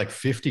 dude, you make like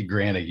 50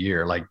 grand a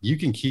year. Like, you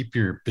can keep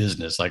your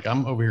business. Like,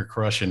 I'm over here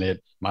crushing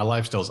it. My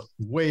lifestyle's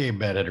way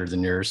better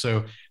than yours.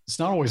 So it's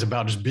not always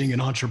about just being an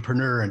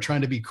entrepreneur and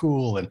trying to be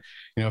cool. And,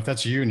 if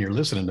that's you and you're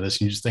listening to this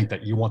and you just think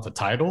that you want the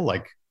title,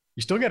 like,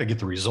 you still got to get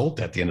the result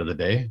at the end of the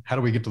day. How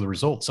do we get to the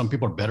result? Some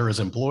people are better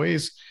as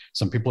employees.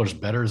 Some people are just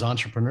better as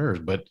entrepreneurs,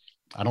 but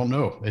I don't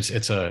know.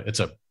 It's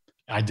a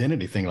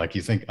identity thing. Like,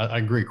 you think, I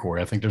agree,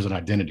 Corey. I think there's an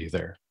identity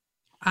there.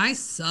 I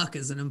suck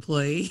as an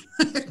employee.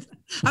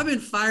 I've been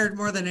fired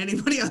more than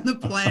anybody on the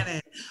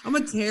planet. I'm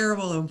a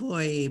terrible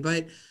employee,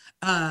 but,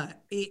 and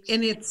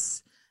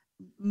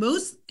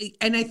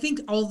I think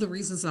all the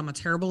reasons I'm a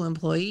terrible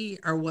employee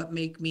are what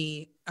make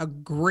me a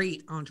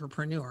great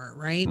entrepreneur,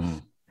 right?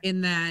 Mm.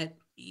 In that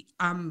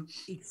I'm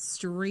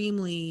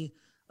extremely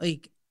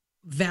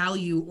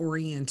value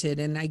oriented,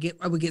 and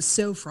I would get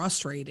so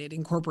frustrated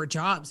in corporate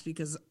jobs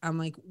because I'm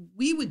like,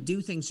 we would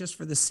do things just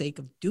for the sake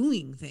of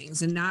doing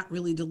things and not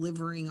really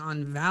delivering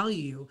on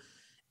value.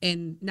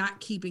 and not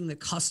keeping the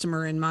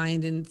customer in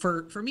mind. And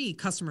for me,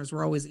 customers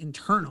were always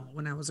internal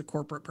when I was a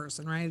corporate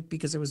person, right?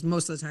 Because it was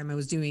most of the time I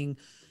was doing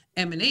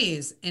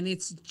M&As, and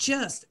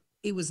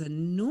it was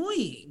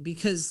annoying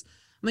because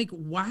I'm like,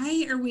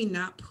 why are we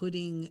not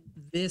putting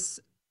this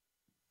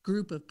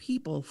group of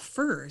people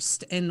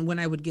first? And when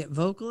I would get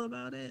vocal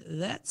about it,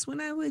 that's when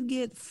I would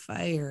get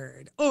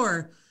fired,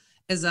 or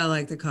as I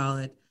like to call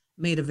it,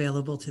 made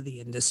available to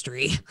the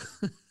industry.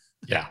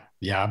 Yeah.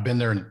 I've been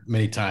there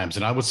many times.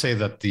 And I would say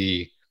that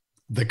the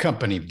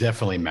company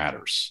definitely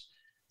matters.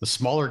 The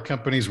smaller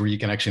companies where you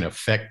can actually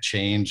affect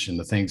change in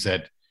the things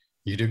that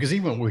you do, because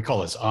even what we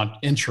call as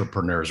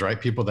entrepreneurs, right?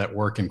 People that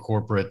work in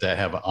corporate that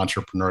have an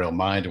entrepreneurial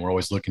mind, and we're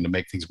always looking to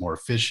make things more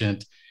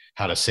efficient,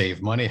 how to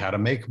save money, how to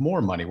make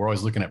more money. We're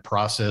always looking at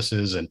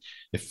processes and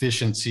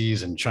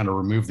efficiencies and trying to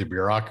remove the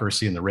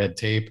bureaucracy and the red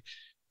tape.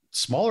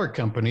 Smaller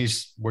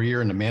companies where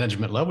you're in the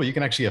management level, you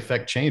can actually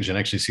affect change and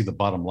actually see the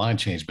bottom line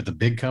change. But the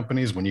big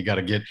companies, when you got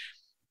to get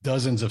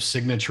dozens of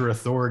signature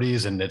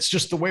authorities and it's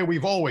just the way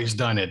we've always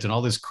done it and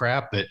all this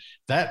crap,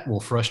 that will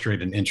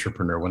frustrate an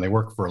entrepreneur when they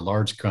work for a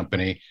large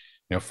company,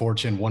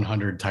 Fortune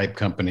 100 type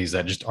companies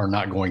that just are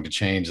not going to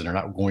change and are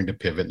not going to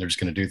pivot. And they're just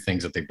going to do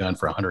things that they've done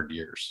for 100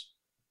 years.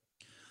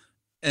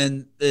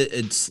 And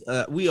it's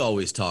we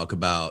always talk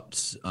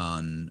about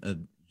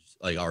on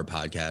like our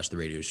podcast, the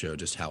radio show,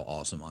 just how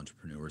awesome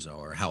entrepreneurs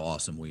are, how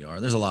awesome we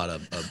are. There's a lot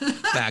of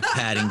back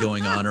patting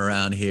going on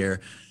around here.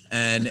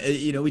 And,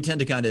 we tend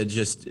to kind of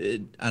just,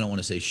 I don't want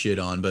to say shit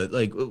on, but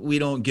like we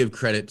don't give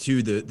credit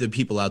to the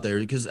people out there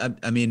because,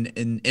 I mean,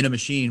 in a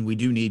machine, we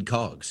do need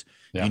cogs.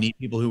 Yeah. You need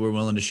people who are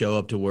willing to show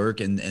up to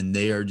work and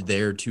they are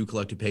there to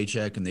collect a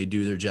paycheck and they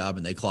do their job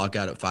and they clock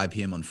out at 5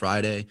 p.m. on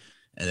Friday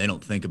and they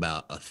don't think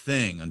about a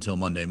thing until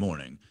Monday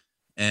morning.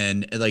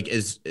 And like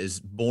as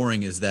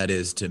boring as that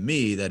is to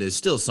me, that is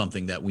still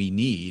something that we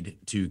need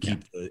to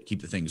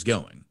keep the things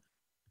going.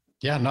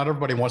 Yeah, not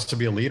everybody wants to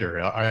be a leader.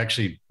 I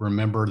actually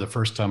remember the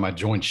first time I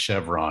joined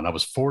Chevron. I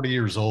was 40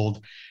 years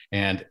old,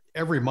 and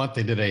every month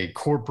they did a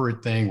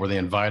corporate thing where they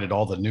invited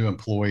all the new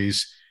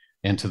employees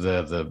into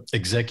the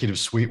executive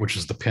suite, which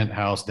is the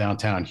penthouse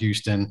downtown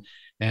Houston.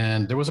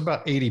 And there was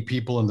about 80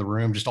 people in the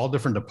room, just all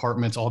different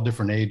departments, all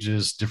different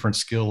ages, different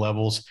skill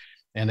levels.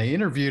 And they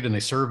interviewed and they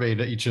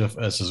surveyed each of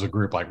us as a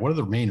group, like, what are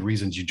the main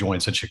reasons you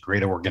joined such a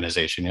great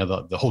organization?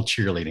 The whole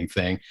cheerleading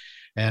thing.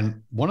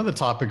 And one of the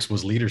topics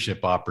was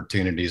leadership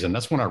opportunities. And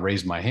that's when I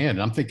raised my hand.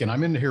 And I'm thinking,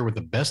 I'm in here with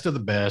the best of the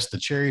best, the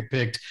cherry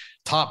picked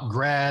top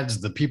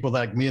grads, the people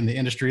like me in the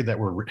industry that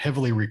were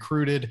heavily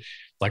recruited.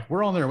 Like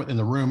we're on there in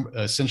the room,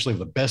 essentially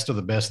the best of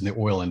the best in the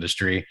oil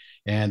industry.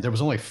 And there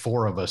was only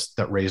 4 of us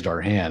that raised our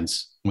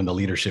hands when the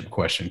leadership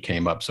question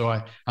came up. So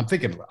I'm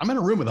thinking, I'm in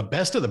a room with the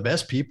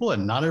best people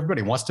and not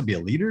everybody wants to be a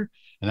leader.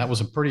 And that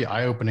was a pretty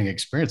eye-opening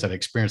experience. I'd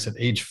experienced at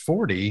age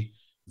 40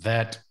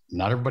 that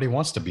not everybody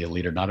wants to be a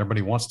leader. Not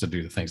everybody wants to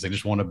do the things. They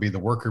just want to be the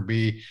worker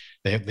bee.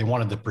 They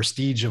wanted the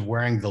prestige of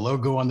wearing the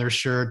logo on their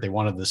shirt. They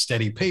wanted the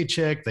steady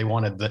paycheck. They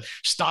wanted the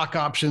stock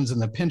options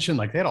and the pension.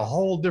 Like they had a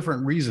whole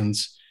different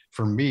reasons.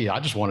 For me, I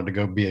just wanted to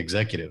go be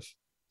executive.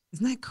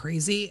 Isn't that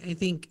crazy? I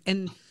think,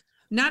 and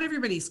not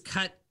everybody's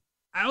cut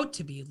out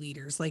to be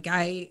leaders. Like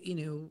as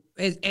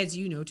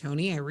you know,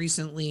 Tony, I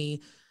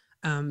recently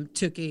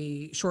took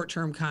a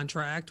short-term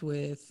contract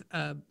with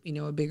a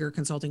bigger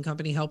consulting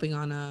company helping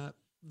on a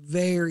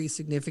very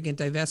significant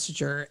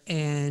divestiture.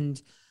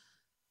 And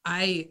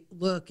I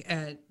look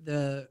at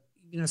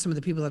some of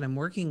the people that I'm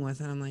working with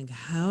and I'm like,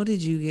 how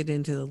did you get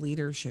into the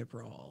leadership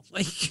role?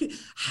 Like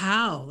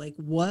how, like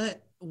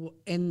what?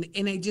 And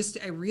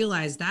I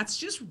realized that's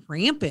just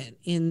rampant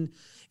in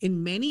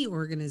many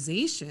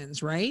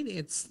organizations, right?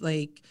 It's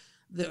like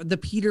the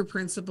Peter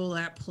principle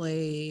at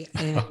play,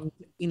 and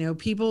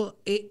people.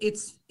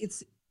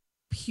 It's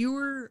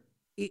pure.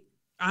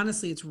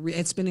 Honestly,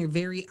 it's been a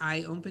very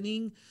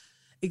eye-opening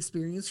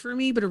experience for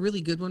me, but a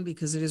really good one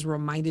because it has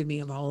reminded me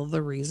of all of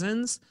the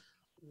reasons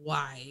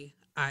why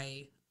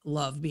I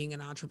love being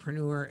an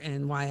entrepreneur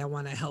and why I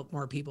want to help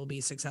more people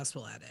be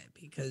successful at it,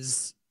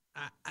 because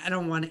I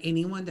don't want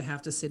anyone to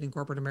have to sit in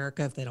corporate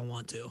America if they don't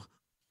want to.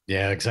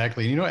 Yeah,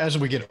 exactly. As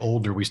we get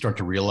older, we start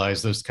to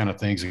realize those kind of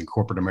things in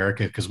corporate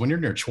America, because when you're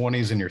in your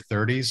 20s and your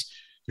 30s,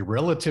 you're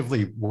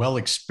relatively well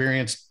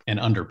experienced and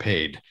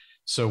underpaid.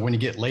 So when you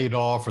get laid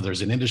off or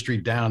there's an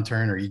industry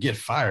downturn or you get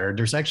fired,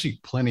 there's actually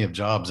plenty of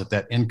jobs at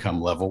that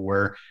income level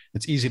where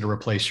it's easy to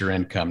replace your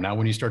income. Now,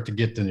 when you start to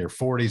get in your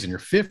 40s and your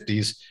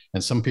 50s,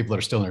 and some people that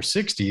are still in their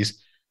 60s,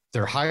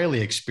 they're highly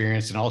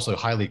experienced and also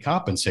highly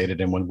compensated.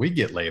 And when we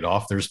get laid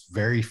off, there's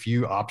very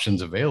few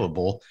options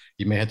available.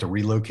 You may have to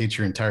relocate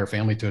your entire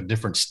family to a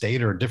different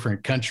state or a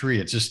different country.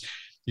 It's just,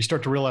 you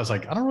start to realize,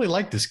 like, I don't really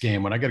like this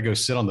game when I got to go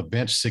sit on the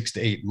bench 6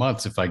 to 8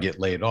 months if I get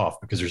laid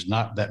off, because there's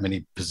not that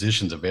many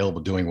positions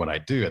available doing what I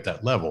do at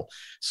that level.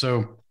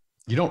 So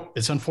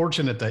it's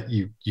unfortunate that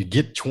you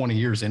get 20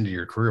 years into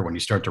your career when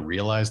you start to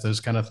realize those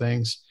kind of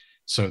things.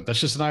 So that's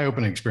just an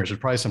eye-opening experience. There's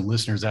probably some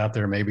listeners out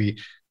there, maybe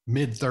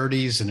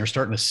mid-30s and they're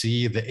starting to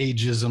see the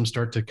ageism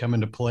start to come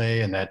into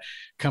play, and that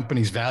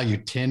companies value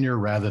tenure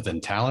rather than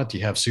talent.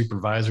 You have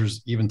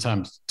supervisors even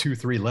times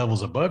 2-3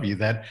 levels above you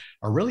that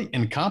are really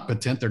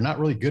incompetent. They're not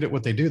really good at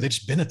what they do. They've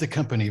just been at the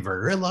company for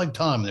a very long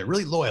time. They're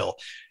really loyal.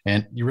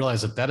 And you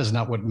realize that is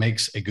not what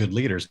makes a good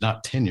leader. It's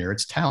not tenure,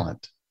 it's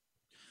talent.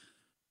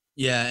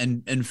 Yeah.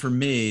 And for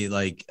me,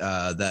 like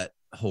that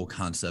whole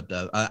concept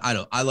of,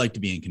 I like to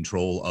be in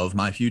control of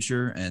my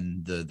future,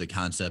 and the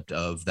concept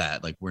of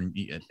that, like when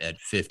at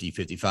 50,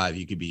 55,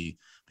 you could be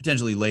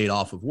potentially laid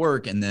off of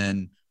work. And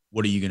then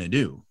what are you going to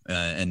do?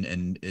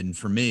 And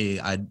for me,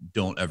 I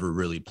don't ever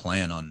really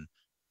plan on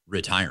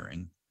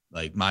retiring.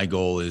 Like my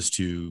goal is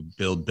to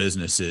build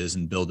businesses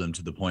and build them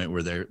to the point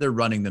where they're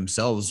running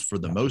themselves for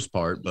the most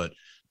part, but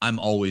I'm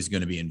always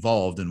going to be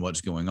involved in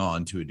what's going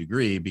on to a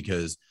degree,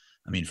 because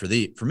I mean,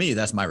 for me,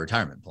 that's my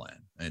retirement plan.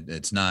 And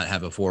it's not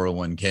have a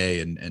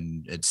 401k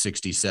and at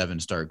 67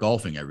 start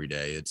golfing every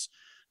day. It's,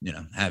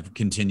 have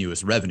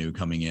continuous revenue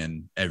coming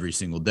in every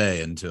single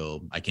day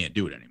until I can't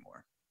do it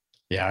anymore.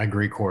 Yeah, I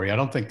agree, Corey. I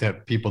don't think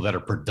that people that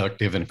are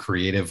productive and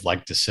creative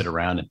like to sit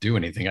around and do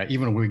anything.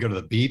 Even when we go to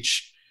the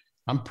beach,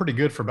 I'm pretty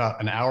good for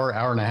about an hour,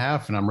 hour and a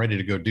half, and I'm ready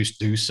to go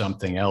do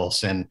something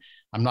else. And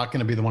I'm not going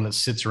to be the one that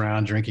sits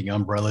around drinking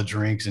umbrella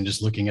drinks and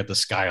just looking at the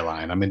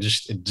skyline. I mean,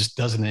 it just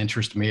doesn't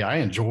interest me. I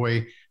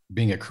enjoy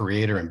being a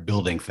creator and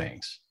building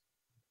things.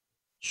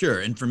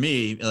 Sure. And for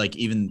me, like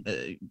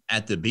even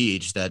at the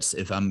beach, that's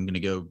if I'm going to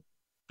go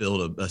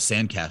build a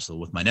sandcastle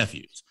with my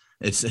nephews.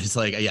 It's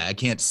like, yeah, I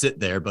can't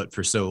sit there, but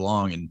for so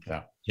long and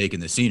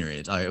taking the scenery,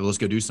 it's all right, well, let's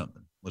go do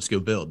something. Let's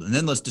go build. And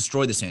then let's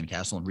destroy the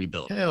sandcastle and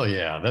rebuild. Hell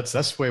yeah. That's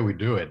the way we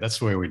do it. That's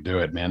the way we do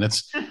it, man.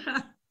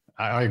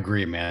 I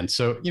agree, man.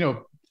 So,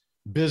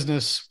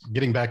 business,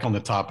 getting back on the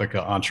topic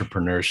of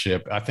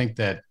entrepreneurship, I think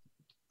that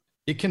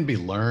it can be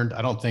learned.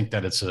 I don't think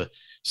that it's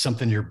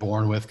something you're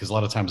born with, because a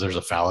lot of times there's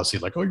a fallacy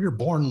like, oh,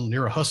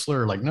 you're a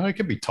hustler. Like, no, it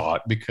can be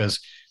taught, because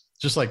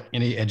just like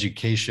any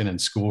education in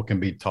school can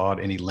be taught,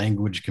 any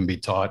language can be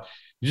taught.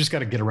 You just got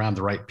to get around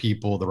the right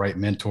people, the right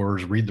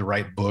mentors, read the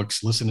right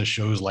books, listen to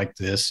shows like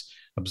this,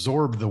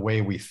 absorb the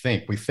way we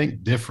think. We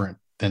think different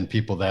than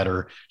people that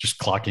are just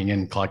clocking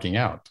in, clocking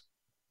out.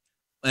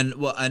 And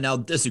I'll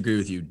disagree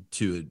with you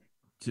to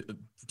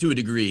a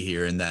degree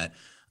here, in that,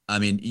 I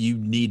mean, you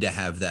need to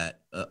have that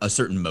a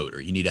certain motor.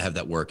 You need to have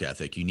that work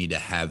ethic. You need to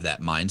have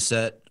that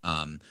mindset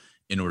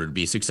in order to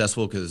be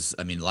successful. Because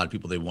I mean, a lot of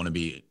people, they want to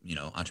be,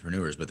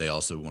 entrepreneurs, but they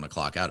also want to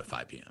clock out at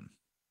 5 p.m.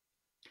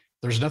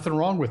 There's nothing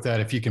wrong with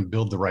that if you can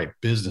build the right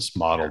business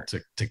model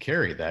to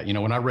carry that.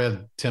 When I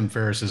read Tim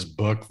Ferriss's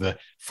book, The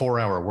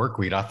 4-Hour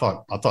Workweek,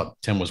 I thought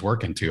Tim was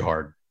working too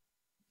hard.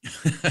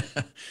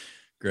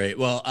 Great.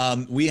 Well,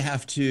 we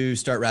have to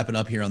start wrapping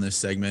up here on this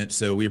segment.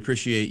 So we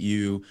appreciate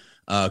you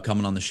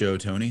coming on the show,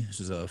 Tony. This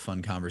was a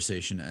fun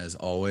conversation as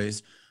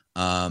always.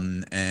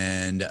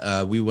 And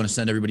we want to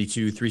send everybody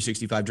to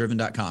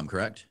 365driven.com,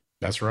 correct?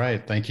 That's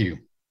right. Thank you.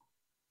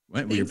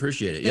 We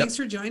appreciate it. Thanks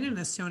for joining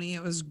us, Tony.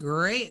 It was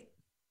great.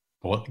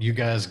 Well, you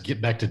guys get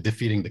back to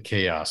defeating the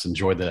chaos.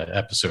 Enjoy the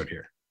episode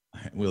here.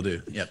 All right, will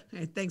do. Yep. All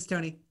right, thanks,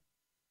 Tony.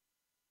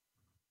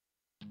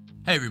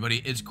 Hey everybody,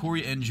 it's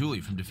Corey and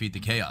Julie from Defeat the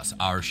Chaos.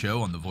 Our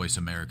show on the Voice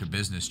America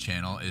Business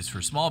Channel is for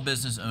small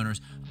business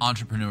owners,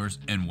 entrepreneurs,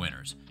 and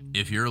winners.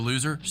 If you're a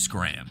loser,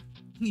 scram.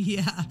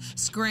 Yeah,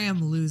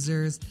 scram,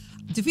 losers.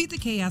 Defeat the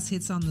Chaos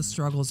hits on the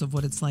struggles of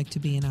what it's like to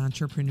be an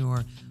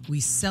entrepreneur. We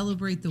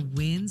celebrate the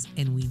wins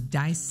and we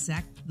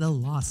dissect the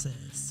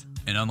losses.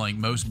 And unlike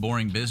most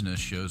boring business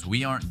shows,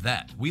 we aren't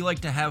that. We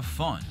like to have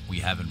fun. We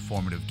have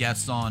informative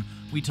guests on.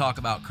 We talk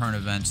about current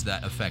events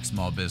that affect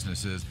small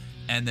businesses.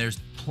 And there's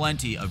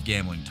plenty of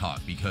gambling talk,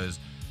 because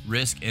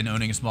risk and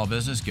owning a small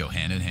business go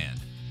hand in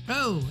hand.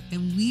 Oh,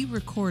 and we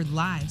record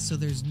live, so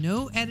there's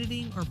no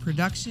editing or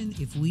production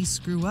if we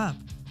screw up,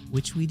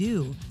 which we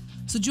do.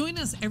 So join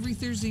us every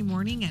Thursday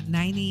morning at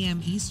 9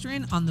 a.m.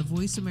 Eastern on the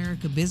Voice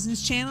America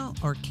Business Channel,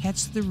 or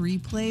catch the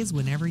replays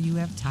whenever you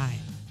have time.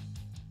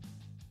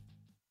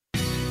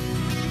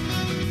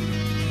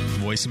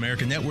 Voice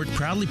America Network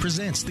proudly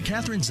presents The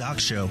Catherine Zox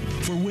Show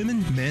for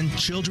women, men,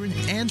 children,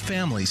 and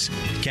families.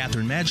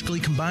 Catherine magically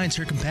combines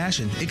her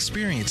compassion,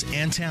 experience,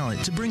 and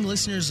talent to bring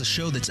listeners a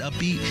show that's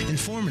upbeat,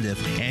 informative,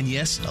 and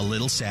yes, a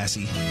little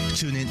sassy.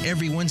 Tune in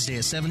every Wednesday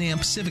at 7 a.m.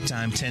 Pacific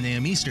Time, 10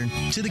 a.m. Eastern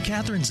to The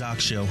Catherine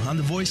Zox Show on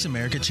the Voice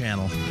America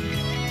channel.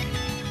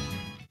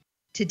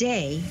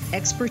 Today,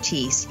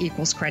 expertise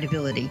equals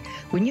credibility.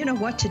 When you know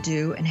what to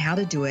do and how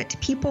to do it,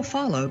 people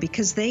follow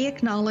because they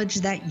acknowledge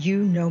that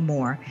you know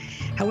more.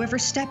 However,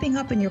 stepping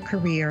up in your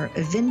career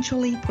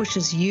eventually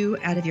pushes you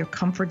out of your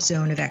comfort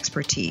zone of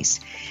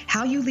expertise.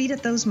 How you lead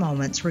at those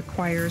moments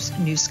requires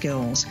new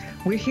skills.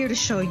 We're here to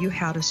show you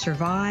how to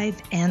survive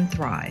and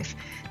thrive.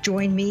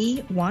 Join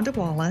me, Wanda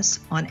Wallace,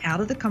 on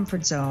Out of the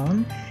Comfort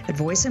Zone at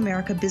Voice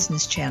America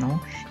Business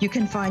Channel. You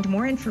can find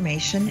more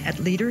information at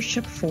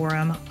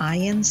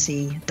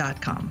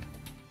leadershipforuminc.com.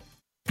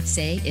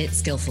 Say It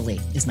Skillfully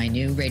is my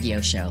new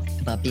radio show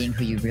about being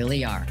who you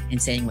really are and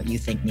saying what you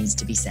think needs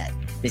to be said.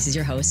 This is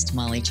your host,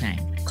 Molly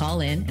Chang.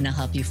 Call in and I'll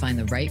help you find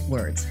the right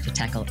words to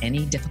tackle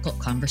any difficult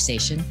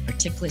conversation or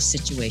ticklish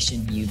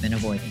situation you've been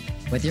avoiding.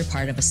 Whether you're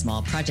part of a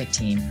small project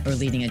team or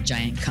leading a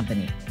giant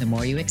company, the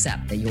more you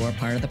accept that you're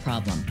part of the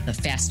problem, the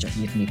faster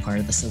you can be part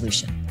of the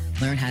solution.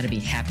 Learn how to be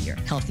happier,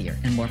 healthier,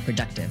 and more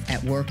productive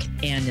at work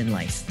and in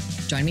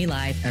life. Join me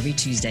live every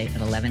Tuesday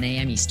at 11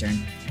 a.m.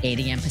 Eastern, 8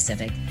 a.m.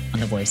 Pacific on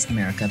the Voice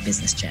America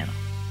Business Channel.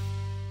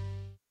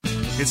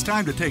 It's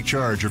time to take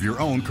charge of your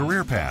own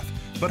career path.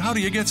 But how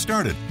do you get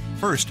started?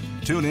 First,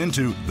 tune in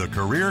to The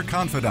Career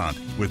Confidant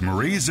with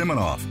Marie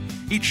Zimenoff.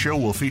 Each show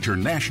will feature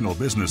national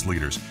business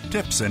leaders,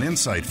 tips and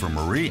insight from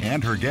Marie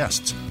and her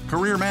guests,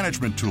 career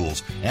management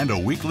tools, and a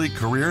weekly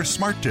career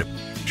smart tip.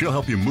 She'll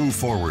help you move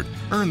forward,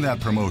 earn that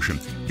promotion,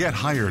 get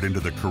hired into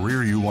the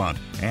career you want,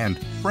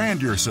 and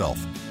brand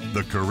yourself.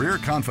 The Career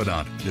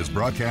Confidant is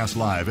broadcast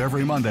live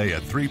every Monday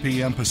at 3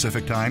 p.m.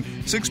 Pacific Time,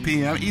 6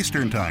 p.m.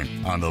 Eastern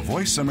Time on the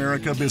Voice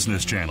America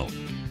Business Channel.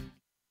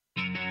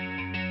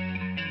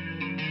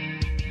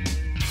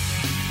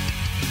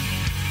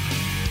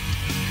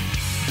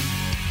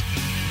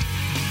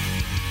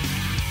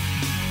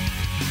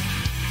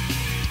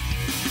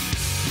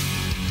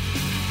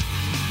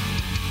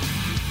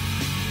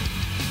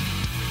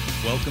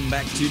 Welcome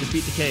back to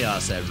Defeat the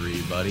Chaos,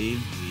 everybody.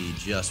 We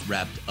just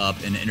wrapped up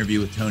an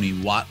interview with Tony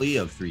Whatley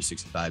of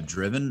 365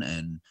 Driven,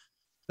 and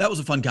that was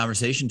a fun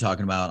conversation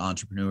talking about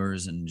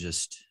entrepreneurs and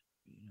just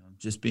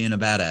being a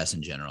badass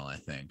in general, I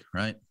think,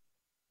 right?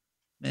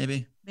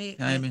 Maybe.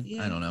 I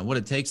don't know what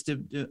it takes to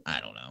do. I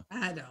don't know.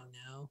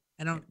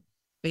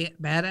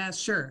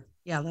 Badass. Sure.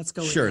 Yeah. Let's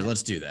go. Sure.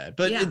 Let's do that.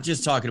 But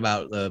just talking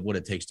about what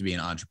it takes to be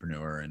an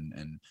entrepreneur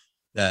and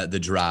the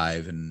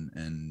drive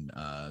and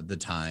the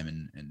time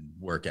and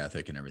work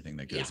ethic and everything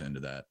that goes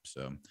into that.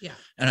 So,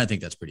 and I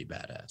think that's pretty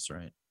badass,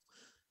 right?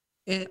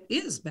 It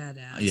is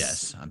badass.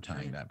 Yes. I'm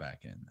tying that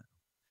back in.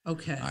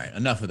 Okay. All right.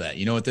 Enough of that.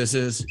 You know what this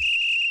is?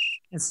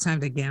 It's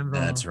time to gamble.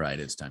 That's right.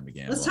 It's time to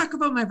gamble. Let's talk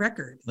about my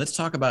record. Let's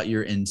talk about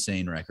your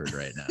insane record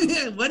right now.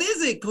 What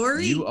is it,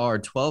 Corey? You are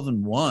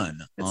 12-1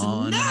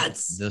 on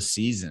nuts. The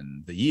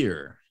season, the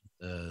year,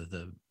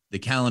 the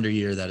calendar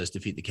year that is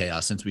Defeat the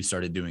Chaos since we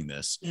started doing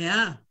this.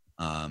 Yeah.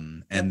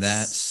 And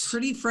that's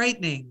pretty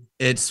frightening.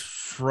 It's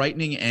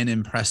frightening and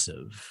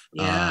impressive.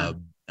 Yeah.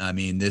 I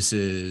mean, this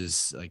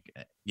is like,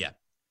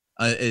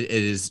 it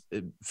is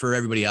for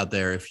everybody out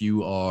there. If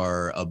you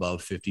are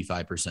above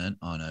 55%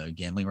 on a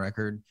gambling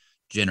record,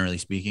 generally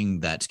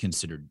speaking, that's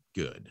considered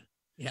good.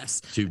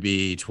 Yes. To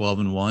be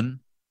 12-1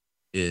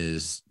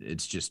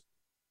 it's just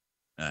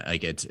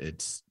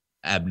it's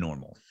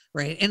abnormal.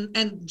 Right.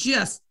 And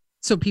just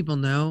so people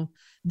know,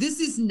 this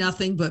is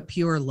nothing but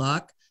pure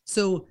luck.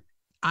 So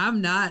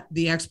I'm not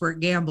the expert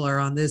gambler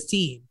on this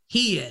team.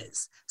 He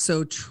is.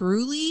 So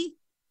truly,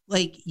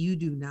 like, you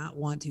do not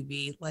want to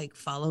be like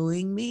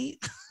following me.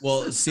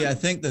 Well, see, I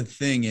think the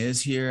thing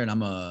is here, and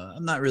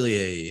I'm not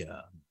really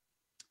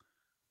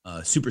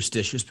a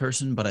superstitious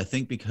person, but I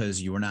think because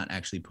you are not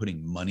actually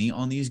putting money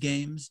on these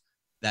games,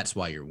 that's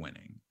why you're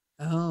winning.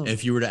 Oh,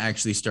 if you were to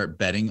actually start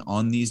betting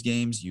on these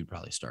games, you'd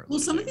probably start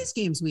losing. Some of these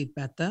games we've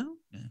bet though.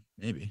 Yeah,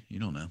 maybe. You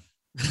don't know.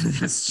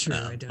 That's true.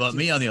 I don't but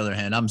me, on the other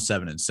hand, I'm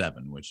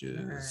 7-7, which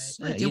is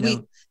right.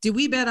 Did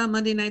we bet on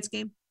Monday night's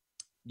game?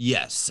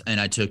 Yes, and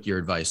I took your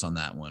advice on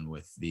that one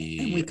with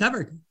and we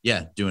covered.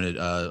 Yeah, doing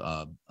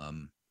a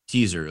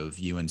teaser of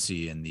UNC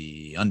and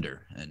the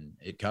under, and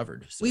it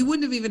covered. So. We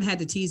wouldn't have even had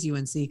to tease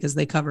UNC because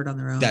they covered on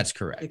their own. That's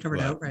correct. They covered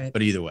outright.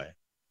 But either way,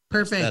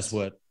 perfect.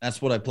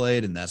 That's what I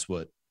played, and that's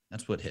what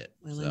hit.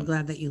 Well, I'm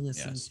glad that you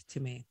listened to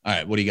me. All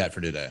right, what do you got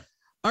for today?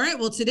 All right.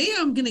 Well, today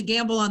I'm going to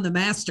gamble on the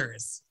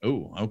Masters.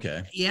 Oh,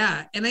 okay.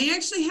 Yeah. And I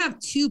actually have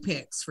 2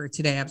 picks for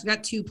today. I've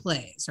got 2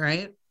 plays,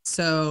 right?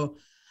 So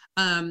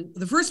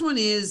the first one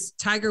is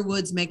Tiger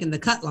Woods making the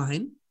cut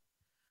line,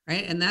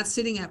 right? And that's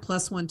sitting at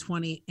plus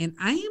 120. And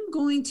I am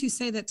going to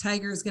say that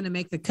Tiger is going to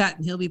make the cut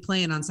and he'll be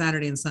playing on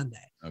Saturday and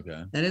Sunday.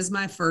 Okay. That is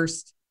my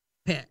first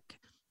pick.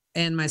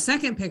 And my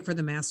second pick for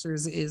the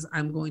Masters is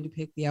I'm going to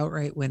pick the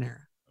outright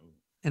winner.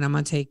 And I'm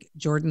going to take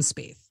Jordan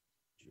Spieth.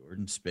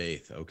 Jordan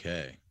Spieth.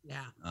 Okay.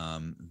 Yeah.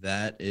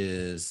 That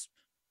is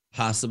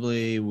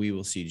possibly, we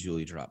will see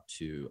Julie drop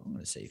to, I'm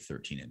going to say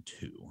 13-2.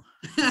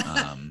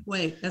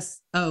 Wait,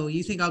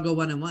 you think I'll go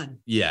 1-1?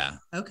 Yeah.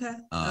 Okay.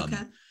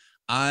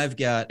 I've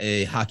got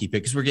a hockey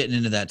pick because we're getting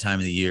into that time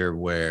of the year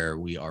where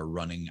we are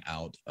running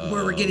out of,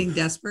 where we're getting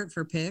desperate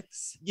for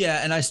picks.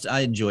 Yeah. And I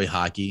enjoy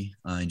hockey.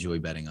 I enjoy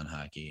betting on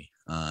hockey.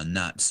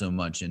 Not so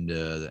much into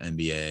the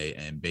NBA,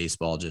 and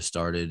baseball just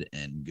started,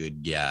 and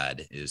good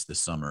God, is the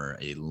summer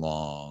a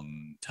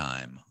long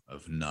time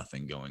of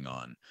nothing going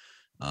on.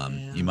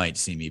 You might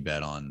see me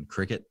bet on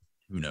cricket.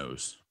 Who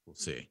knows? We'll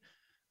see.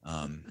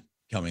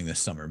 Coming this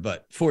summer.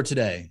 But for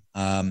today,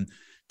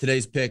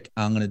 today's pick,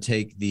 I'm going to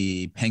take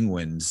the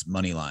Penguins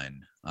money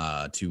line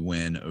to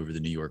win over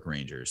the New York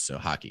Rangers. So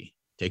hockey,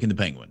 taking the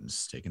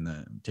Penguins,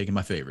 taking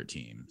my favorite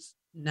teams.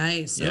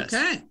 Nice. Yes.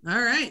 Okay.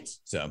 All right.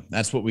 So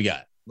that's what we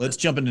got. let's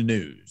jump into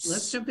news.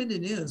 Let's jump into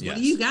news. Yes. What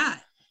do you got?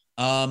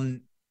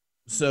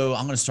 So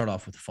I'm going to start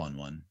off with a fun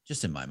one,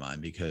 just in my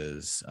mind,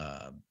 because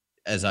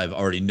as I've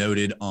already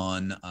noted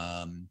on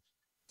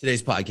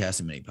today's podcast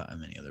and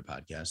many other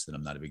podcasts, that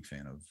I'm not a big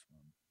fan of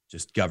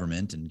just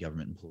government and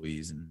government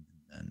employees and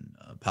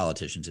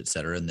politicians, et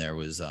cetera. And there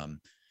was,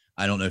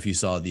 I don't know if you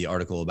saw the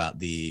article about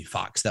the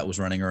fox that was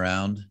running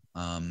around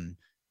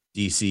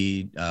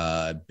DC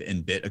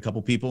and bit a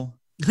couple people.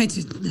 I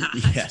did not.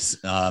 Yes.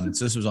 So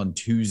this was on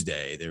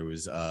Tuesday. There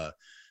was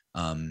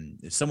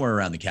somewhere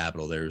around the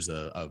Capitol, there was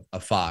a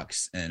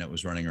fox, and it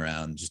was running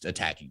around just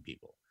attacking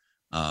people,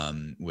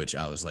 which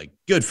I was like,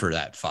 good for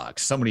that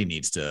fox. Somebody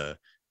needs to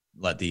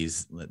let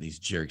these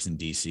jerks in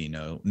DC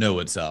know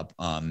what's up.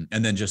 And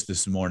then just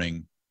this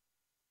morning,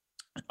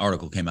 an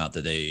article came out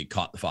that they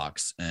caught the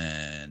fox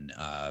and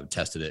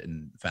tested it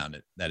and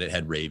found that it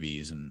had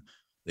rabies, and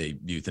they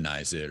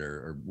euthanized it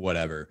or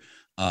whatever.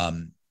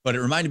 But it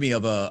reminded me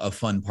of a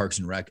fun Parks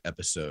and Rec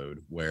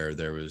episode where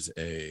there was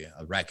a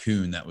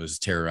raccoon that was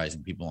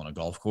terrorizing people on a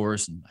golf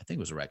course. And I think it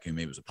was a raccoon,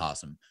 maybe it was a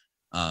possum.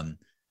 And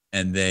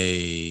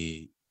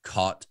they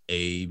caught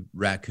a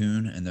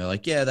raccoon, and they're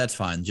like, yeah, that's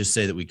fine. Just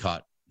say that we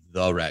caught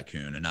the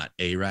raccoon and not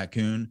a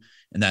raccoon.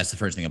 And that's the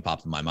first thing that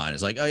popped in my mind.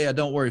 Is like, oh yeah,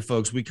 don't worry,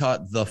 folks. We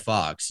caught the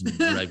fox. And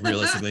like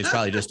realistically, it's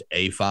probably just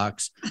a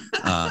fox.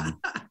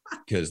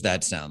 Because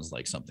that sounds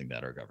like something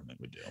that our government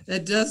would do.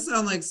 That does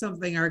sound like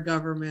something our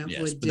government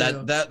would do.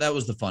 That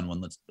was the fun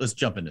one. Let's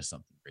jump into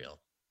something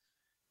real.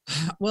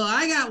 Well,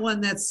 I got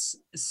one that's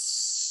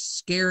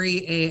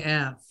scary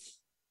AF.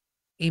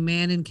 A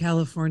man in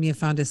California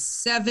found a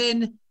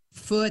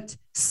 7-foot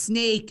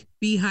snake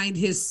behind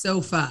his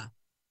sofa.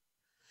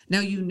 Now,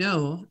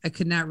 I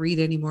could not read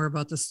any more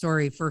about the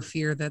story for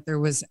fear that there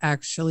was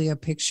actually a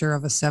picture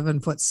of a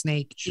 7-foot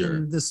snake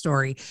in the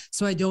story.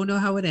 So I don't know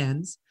how it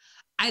ends.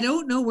 I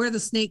don't know where the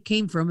snake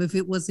came from, if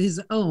it was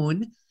his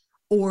own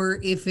or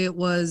if it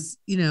was,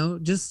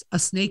 just a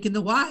snake in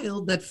the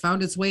wild that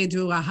found its way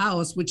into a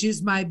house, which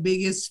is my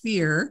biggest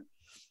fear.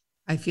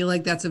 I feel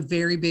like that's a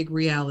very big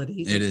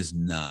reality. It is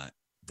not.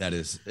 That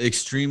is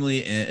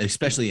extremely,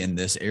 especially in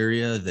this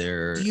area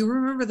there. Do you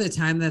remember the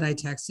time that I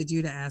texted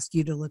you to ask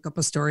you to look up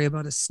a story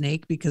about a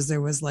snake because there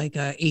was like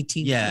a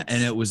 18? Yeah.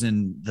 And it was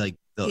in like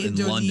in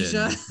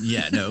London.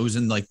 Yeah, no, it was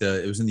in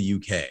the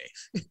UK.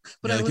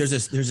 But there's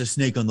a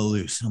snake on the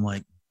loose. I'm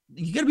like,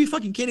 you gotta be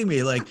fucking kidding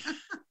me. Like,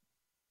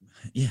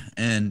 yeah.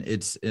 And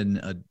it's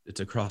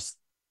across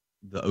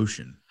the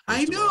ocean.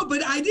 I know,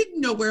 but I didn't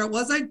know where it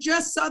was. I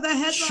just saw the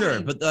headline.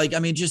 Sure. But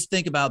just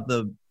think about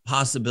the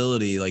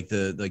possibility,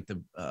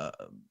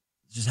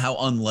 just how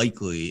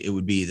unlikely it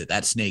would be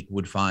that snake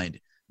would find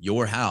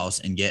your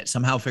house and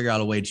somehow figure out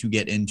a way to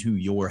get into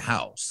your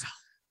house.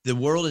 The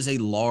world is a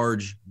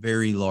large,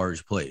 very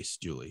large place,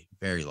 Julie.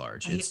 Very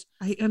large.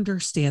 I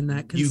understand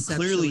that. You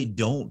clearly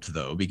don't,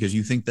 though, because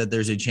you think that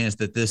there's a chance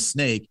that this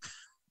snake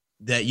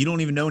that you don't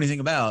even know anything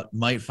about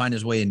might find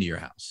his way into your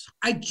house.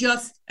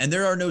 And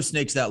there are no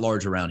snakes that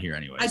large around here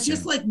anyway. I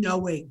just like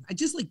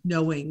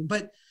knowing.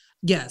 But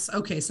yes.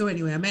 Okay. So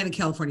anyway, a man in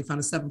California found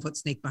a 7-foot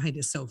snake behind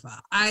his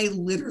sofa. I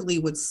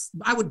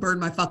would burn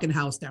my fucking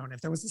house down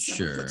if there was a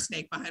 7-foot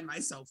snake behind my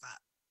sofa.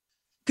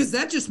 Because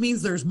that just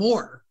means there's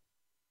more.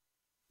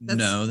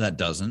 No, that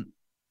doesn't.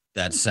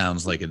 That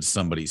sounds like it's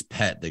somebody's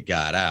pet that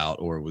got out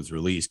or was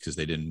released because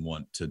they didn't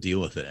want to deal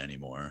with it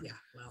anymore. Yeah,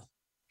 well.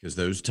 Because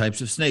those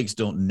types of snakes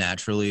don't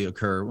naturally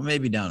occur, well,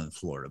 maybe down in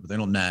Florida, but they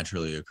don't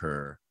naturally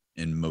occur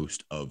in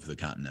most of the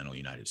continental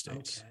United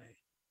States. Okay.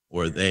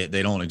 Or they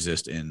don't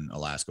exist in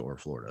Alaska or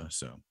Florida.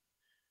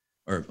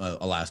 Or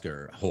Alaska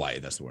or Hawaii.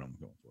 That's the word I'm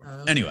going for.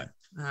 Okay. Anyway,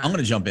 I'm going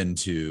to jump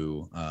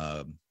into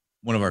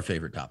one of our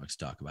favorite topics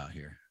to talk about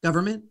here.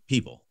 Government?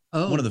 People.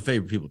 Oh. One of the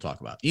favorite people to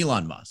talk about,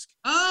 Elon Musk.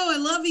 Oh, I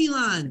love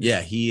Elon.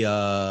 Yeah,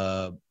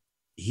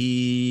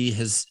 he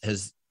has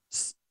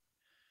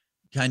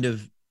kind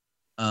of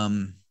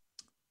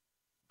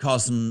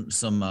caused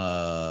some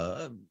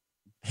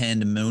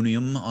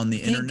pandemonium on the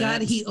internet. Thank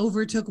God he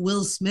overtook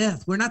Will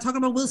Smith. We're not talking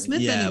about Will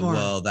Smith anymore.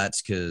 Well,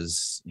 that's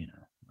because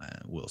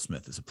Will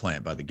Smith is a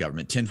plant by the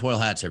government. Tinfoil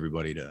hats,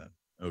 everybody, to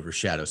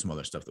overshadow some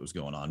other stuff that was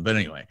going on. But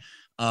anyway,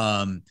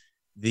 but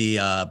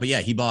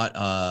yeah, he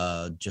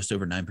bought just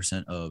over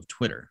 9% of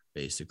Twitter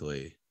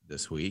basically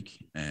this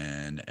week,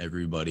 and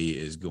everybody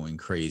is going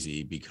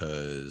crazy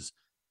because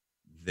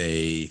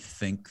they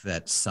think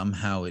that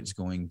somehow it's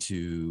going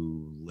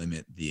to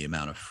limit the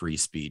amount of free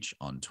speech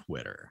on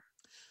Twitter.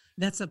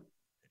 That's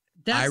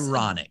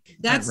ironic.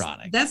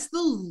 That's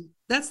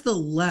the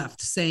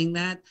left saying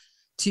that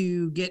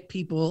to get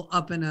people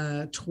up in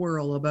a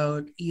twirl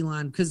about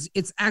Elon, because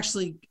it's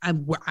actually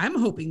I'm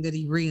hoping that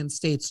he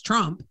reinstates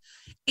Trump.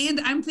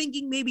 And I'm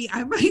thinking maybe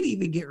I might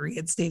even get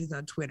reinstated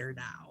on Twitter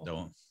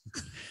now.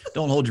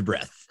 Don't hold your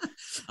breath.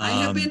 I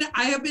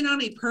have been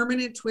on a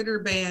permanent Twitter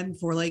ban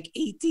for like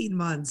 18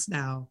 months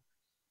now.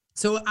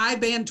 So I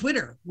banned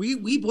Twitter.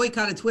 We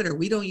boycotted Twitter.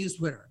 We don't use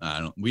Twitter.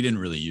 We didn't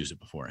really use it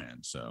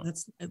beforehand. So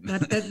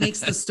that makes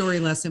the story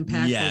less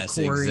impactful. Yes,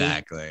 Corey.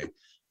 Exactly.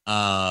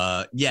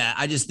 Yeah,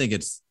 I just think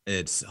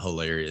it's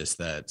hilarious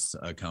that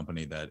a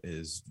company that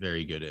is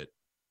very good at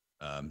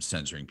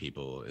censoring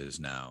people is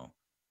now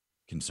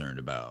concerned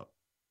about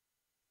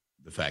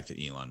the fact that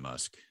Elon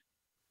Musk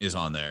is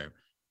on there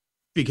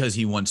because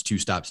he wants to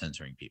stop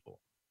censoring people.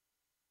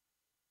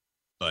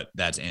 But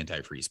that's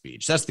anti-free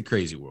speech. That's the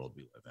crazy world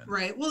we live in.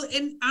 Right. Well,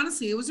 and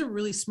honestly, it was a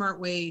really smart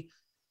way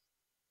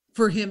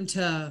for him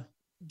to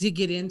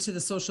get into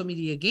the social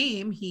media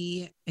game.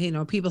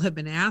 People have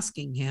been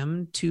asking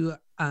him to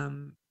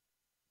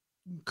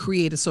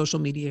create a social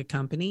media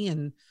company,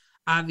 and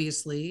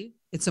obviously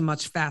it's a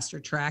much faster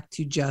track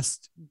to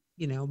just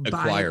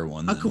acquire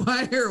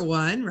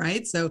one,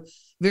 right? So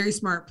very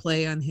smart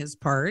play on his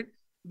part.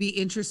 Be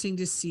interesting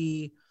to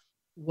see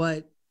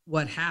what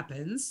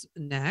happens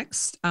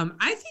next. I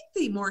think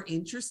the more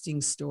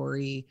interesting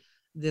story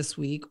this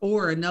week,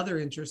 or another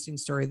interesting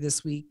story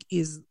this week,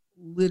 is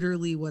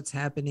literally what's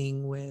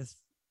happening with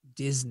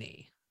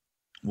Disney.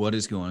 What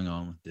is going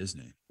on with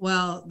Disney?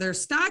 Well, their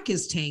stock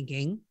is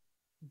tanking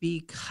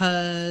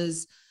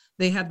because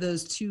they had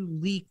those 2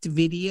 leaked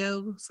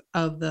videos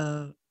of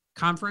the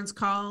conference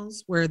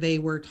calls where they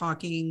were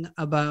talking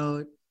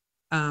about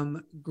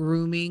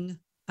grooming,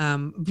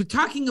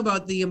 talking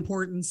about the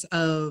importance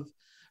of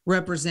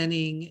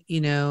representing,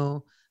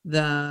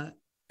 the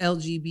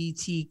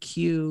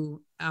LGBTQ,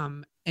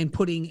 and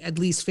putting at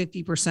least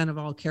 50% of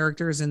all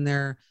characters in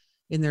their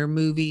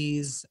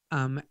movies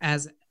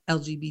as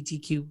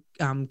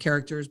LGBTQ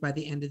characters by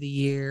the end of the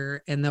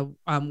year. And the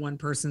one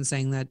person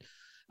saying that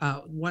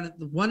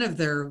one of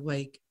their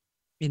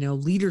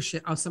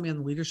leadership, somebody on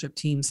the leadership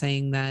team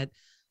saying that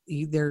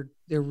they're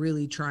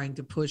really trying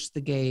to push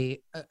the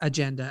gay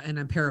agenda. And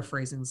I'm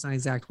paraphrasing, it's not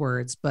exact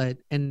words,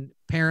 and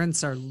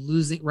parents are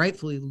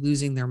rightfully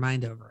losing their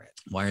mind over it.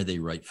 Why are they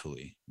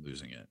rightfully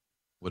losing it?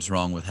 What's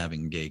wrong with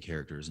having gay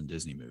characters in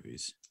Disney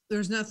movies?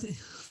 There's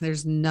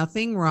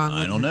nothing wrong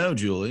with I don't know,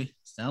 Julie.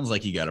 Sounds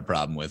like you got a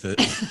problem with it.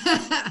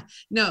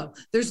 No,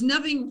 there's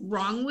nothing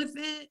wrong with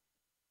it.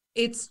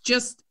 It's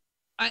just,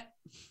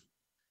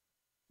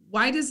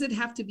 why does it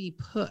have to be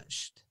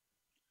pushed?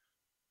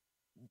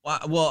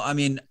 Well, I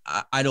mean,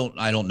 I don't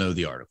know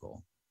the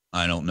article.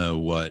 I don't know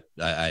what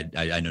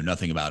I know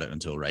nothing about it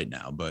until right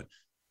now, but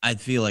I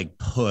feel like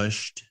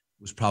pushed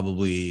was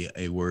probably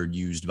a word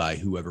used by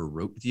whoever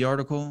wrote the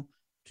article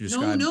to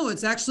describe. No,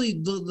 it's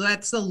actually,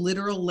 that's the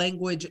literal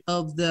language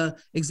of the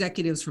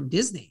executives from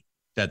Disney.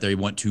 That they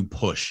want to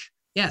push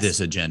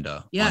this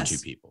agenda onto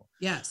people.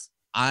 Yes.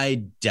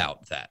 I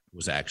doubt that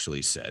was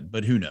actually said,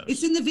 but who knows?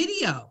 It's in the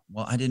video.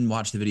 Well, I didn't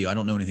watch the video. I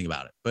don't know anything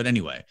about it. But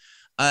anyway,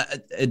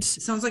 it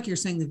sounds like you're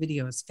saying the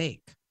video is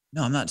fake.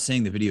 No, I'm not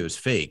saying the video is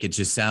fake. It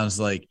just sounds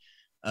like,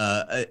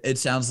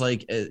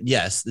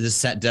 yes,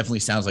 this definitely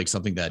sounds like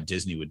something that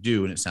Disney would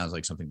do. And it sounds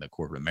like something that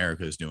corporate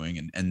America is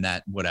doing, and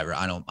that whatever,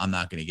 I'm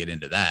not going to get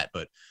into that,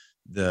 but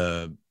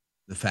the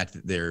fact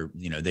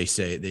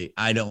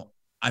that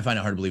I find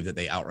it hard to believe that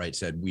they outright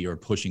said, we are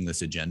pushing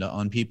this agenda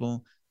on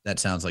people. That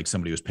sounds like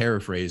somebody was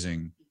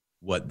paraphrasing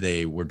what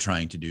they were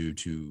trying to do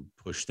to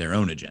push their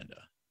own agenda.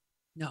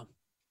 No.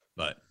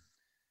 But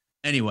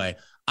anyway,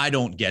 I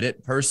don't get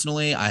it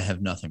personally. I have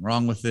nothing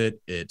wrong with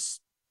it. It's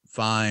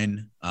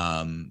fine.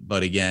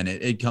 But again,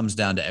 it comes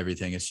down to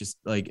everything. It's just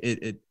like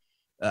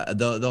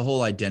the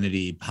whole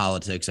identity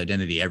politics,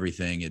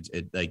 everything.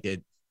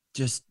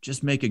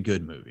 Just make a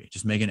good movie.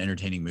 Just make an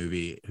entertaining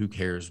movie. Who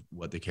cares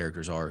what the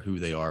characters are, who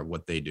they are,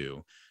 what they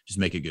do? Just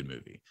make a good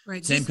movie.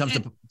 Right. Same comes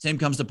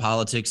to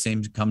politics.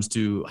 Same comes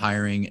to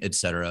hiring,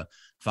 etc.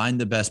 Find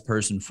the best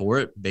person for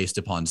it based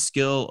upon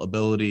skill,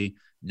 ability,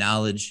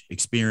 knowledge,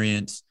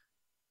 experience.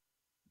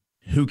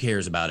 Who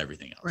cares about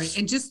everything else? Right.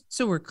 And just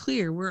so we're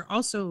clear, we're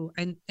also,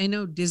 I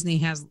know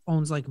Disney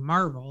owns like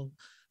Marvel,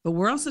 but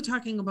we're also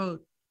talking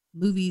about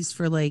movies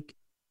for like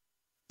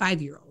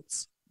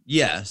 5-year-olds.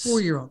 Yes.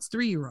 4-year-olds,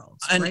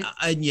 3-year-olds. And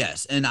right?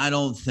 Yes. And I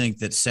don't think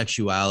that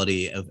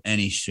sexuality of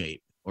any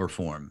shape or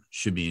form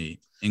should be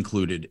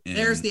included in.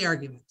 There's the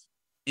argument.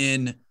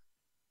 In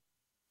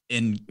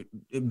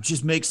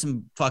just make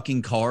some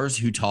fucking cars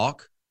who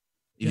talk,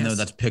 even though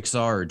that's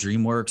Pixar or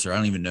DreamWorks or I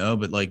don't even know,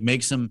 but like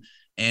make some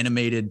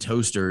animated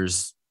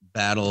toasters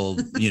battle,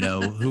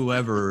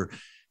 whoever,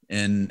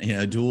 and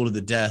duel to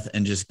the death,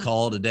 and just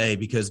call it a day,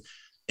 because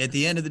at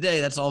the end of the day,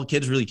 that's all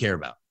kids really care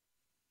about.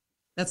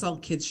 That's all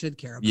kids should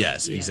care about.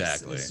 Yes,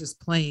 exactly. It's just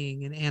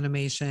playing and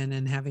animation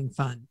and having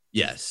fun.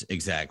 Yes,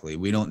 exactly.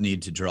 We don't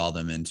need to draw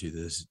them into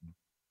this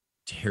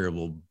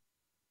terrible,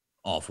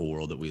 awful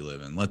world that we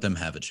live in. Let them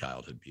have a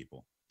childhood,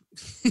 people.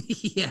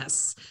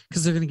 Yes,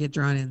 because they're going to get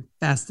drawn in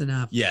fast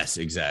enough. Yes,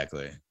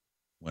 exactly.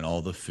 When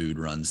all the food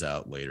runs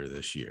out later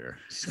this year.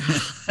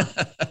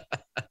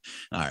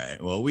 All right.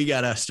 Well, we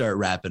got to start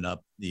wrapping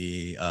up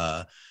the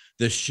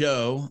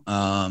show.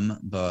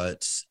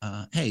 But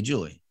hey,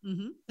 Julie,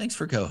 thanks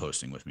for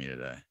co-hosting with me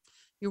today.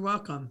 You're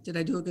welcome. Did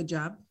I do a good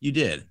job? You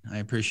did. I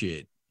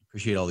appreciate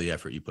all the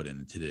effort you put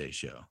into today's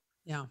show.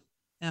 Yeah.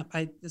 Yeah,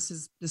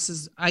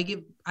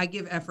 I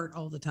give effort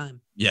all the time.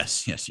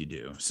 Yes, you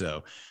do.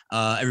 So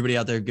everybody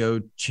out there,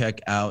 go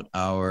check out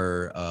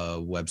our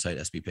website,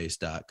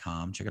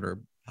 sbpace.com. Check out our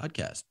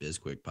podcast,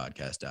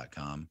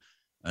 bizquickpodcast.com.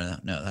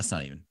 No, that's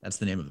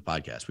the name of the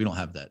podcast. We don't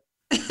have that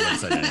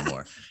website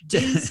anymore.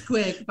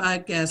 Bizquick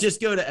Podcast.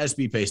 Just go to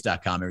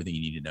sbpace.com. Everything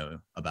you need to know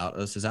about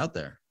us is out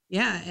there.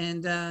 Yeah,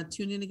 and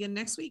tune in again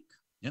next week.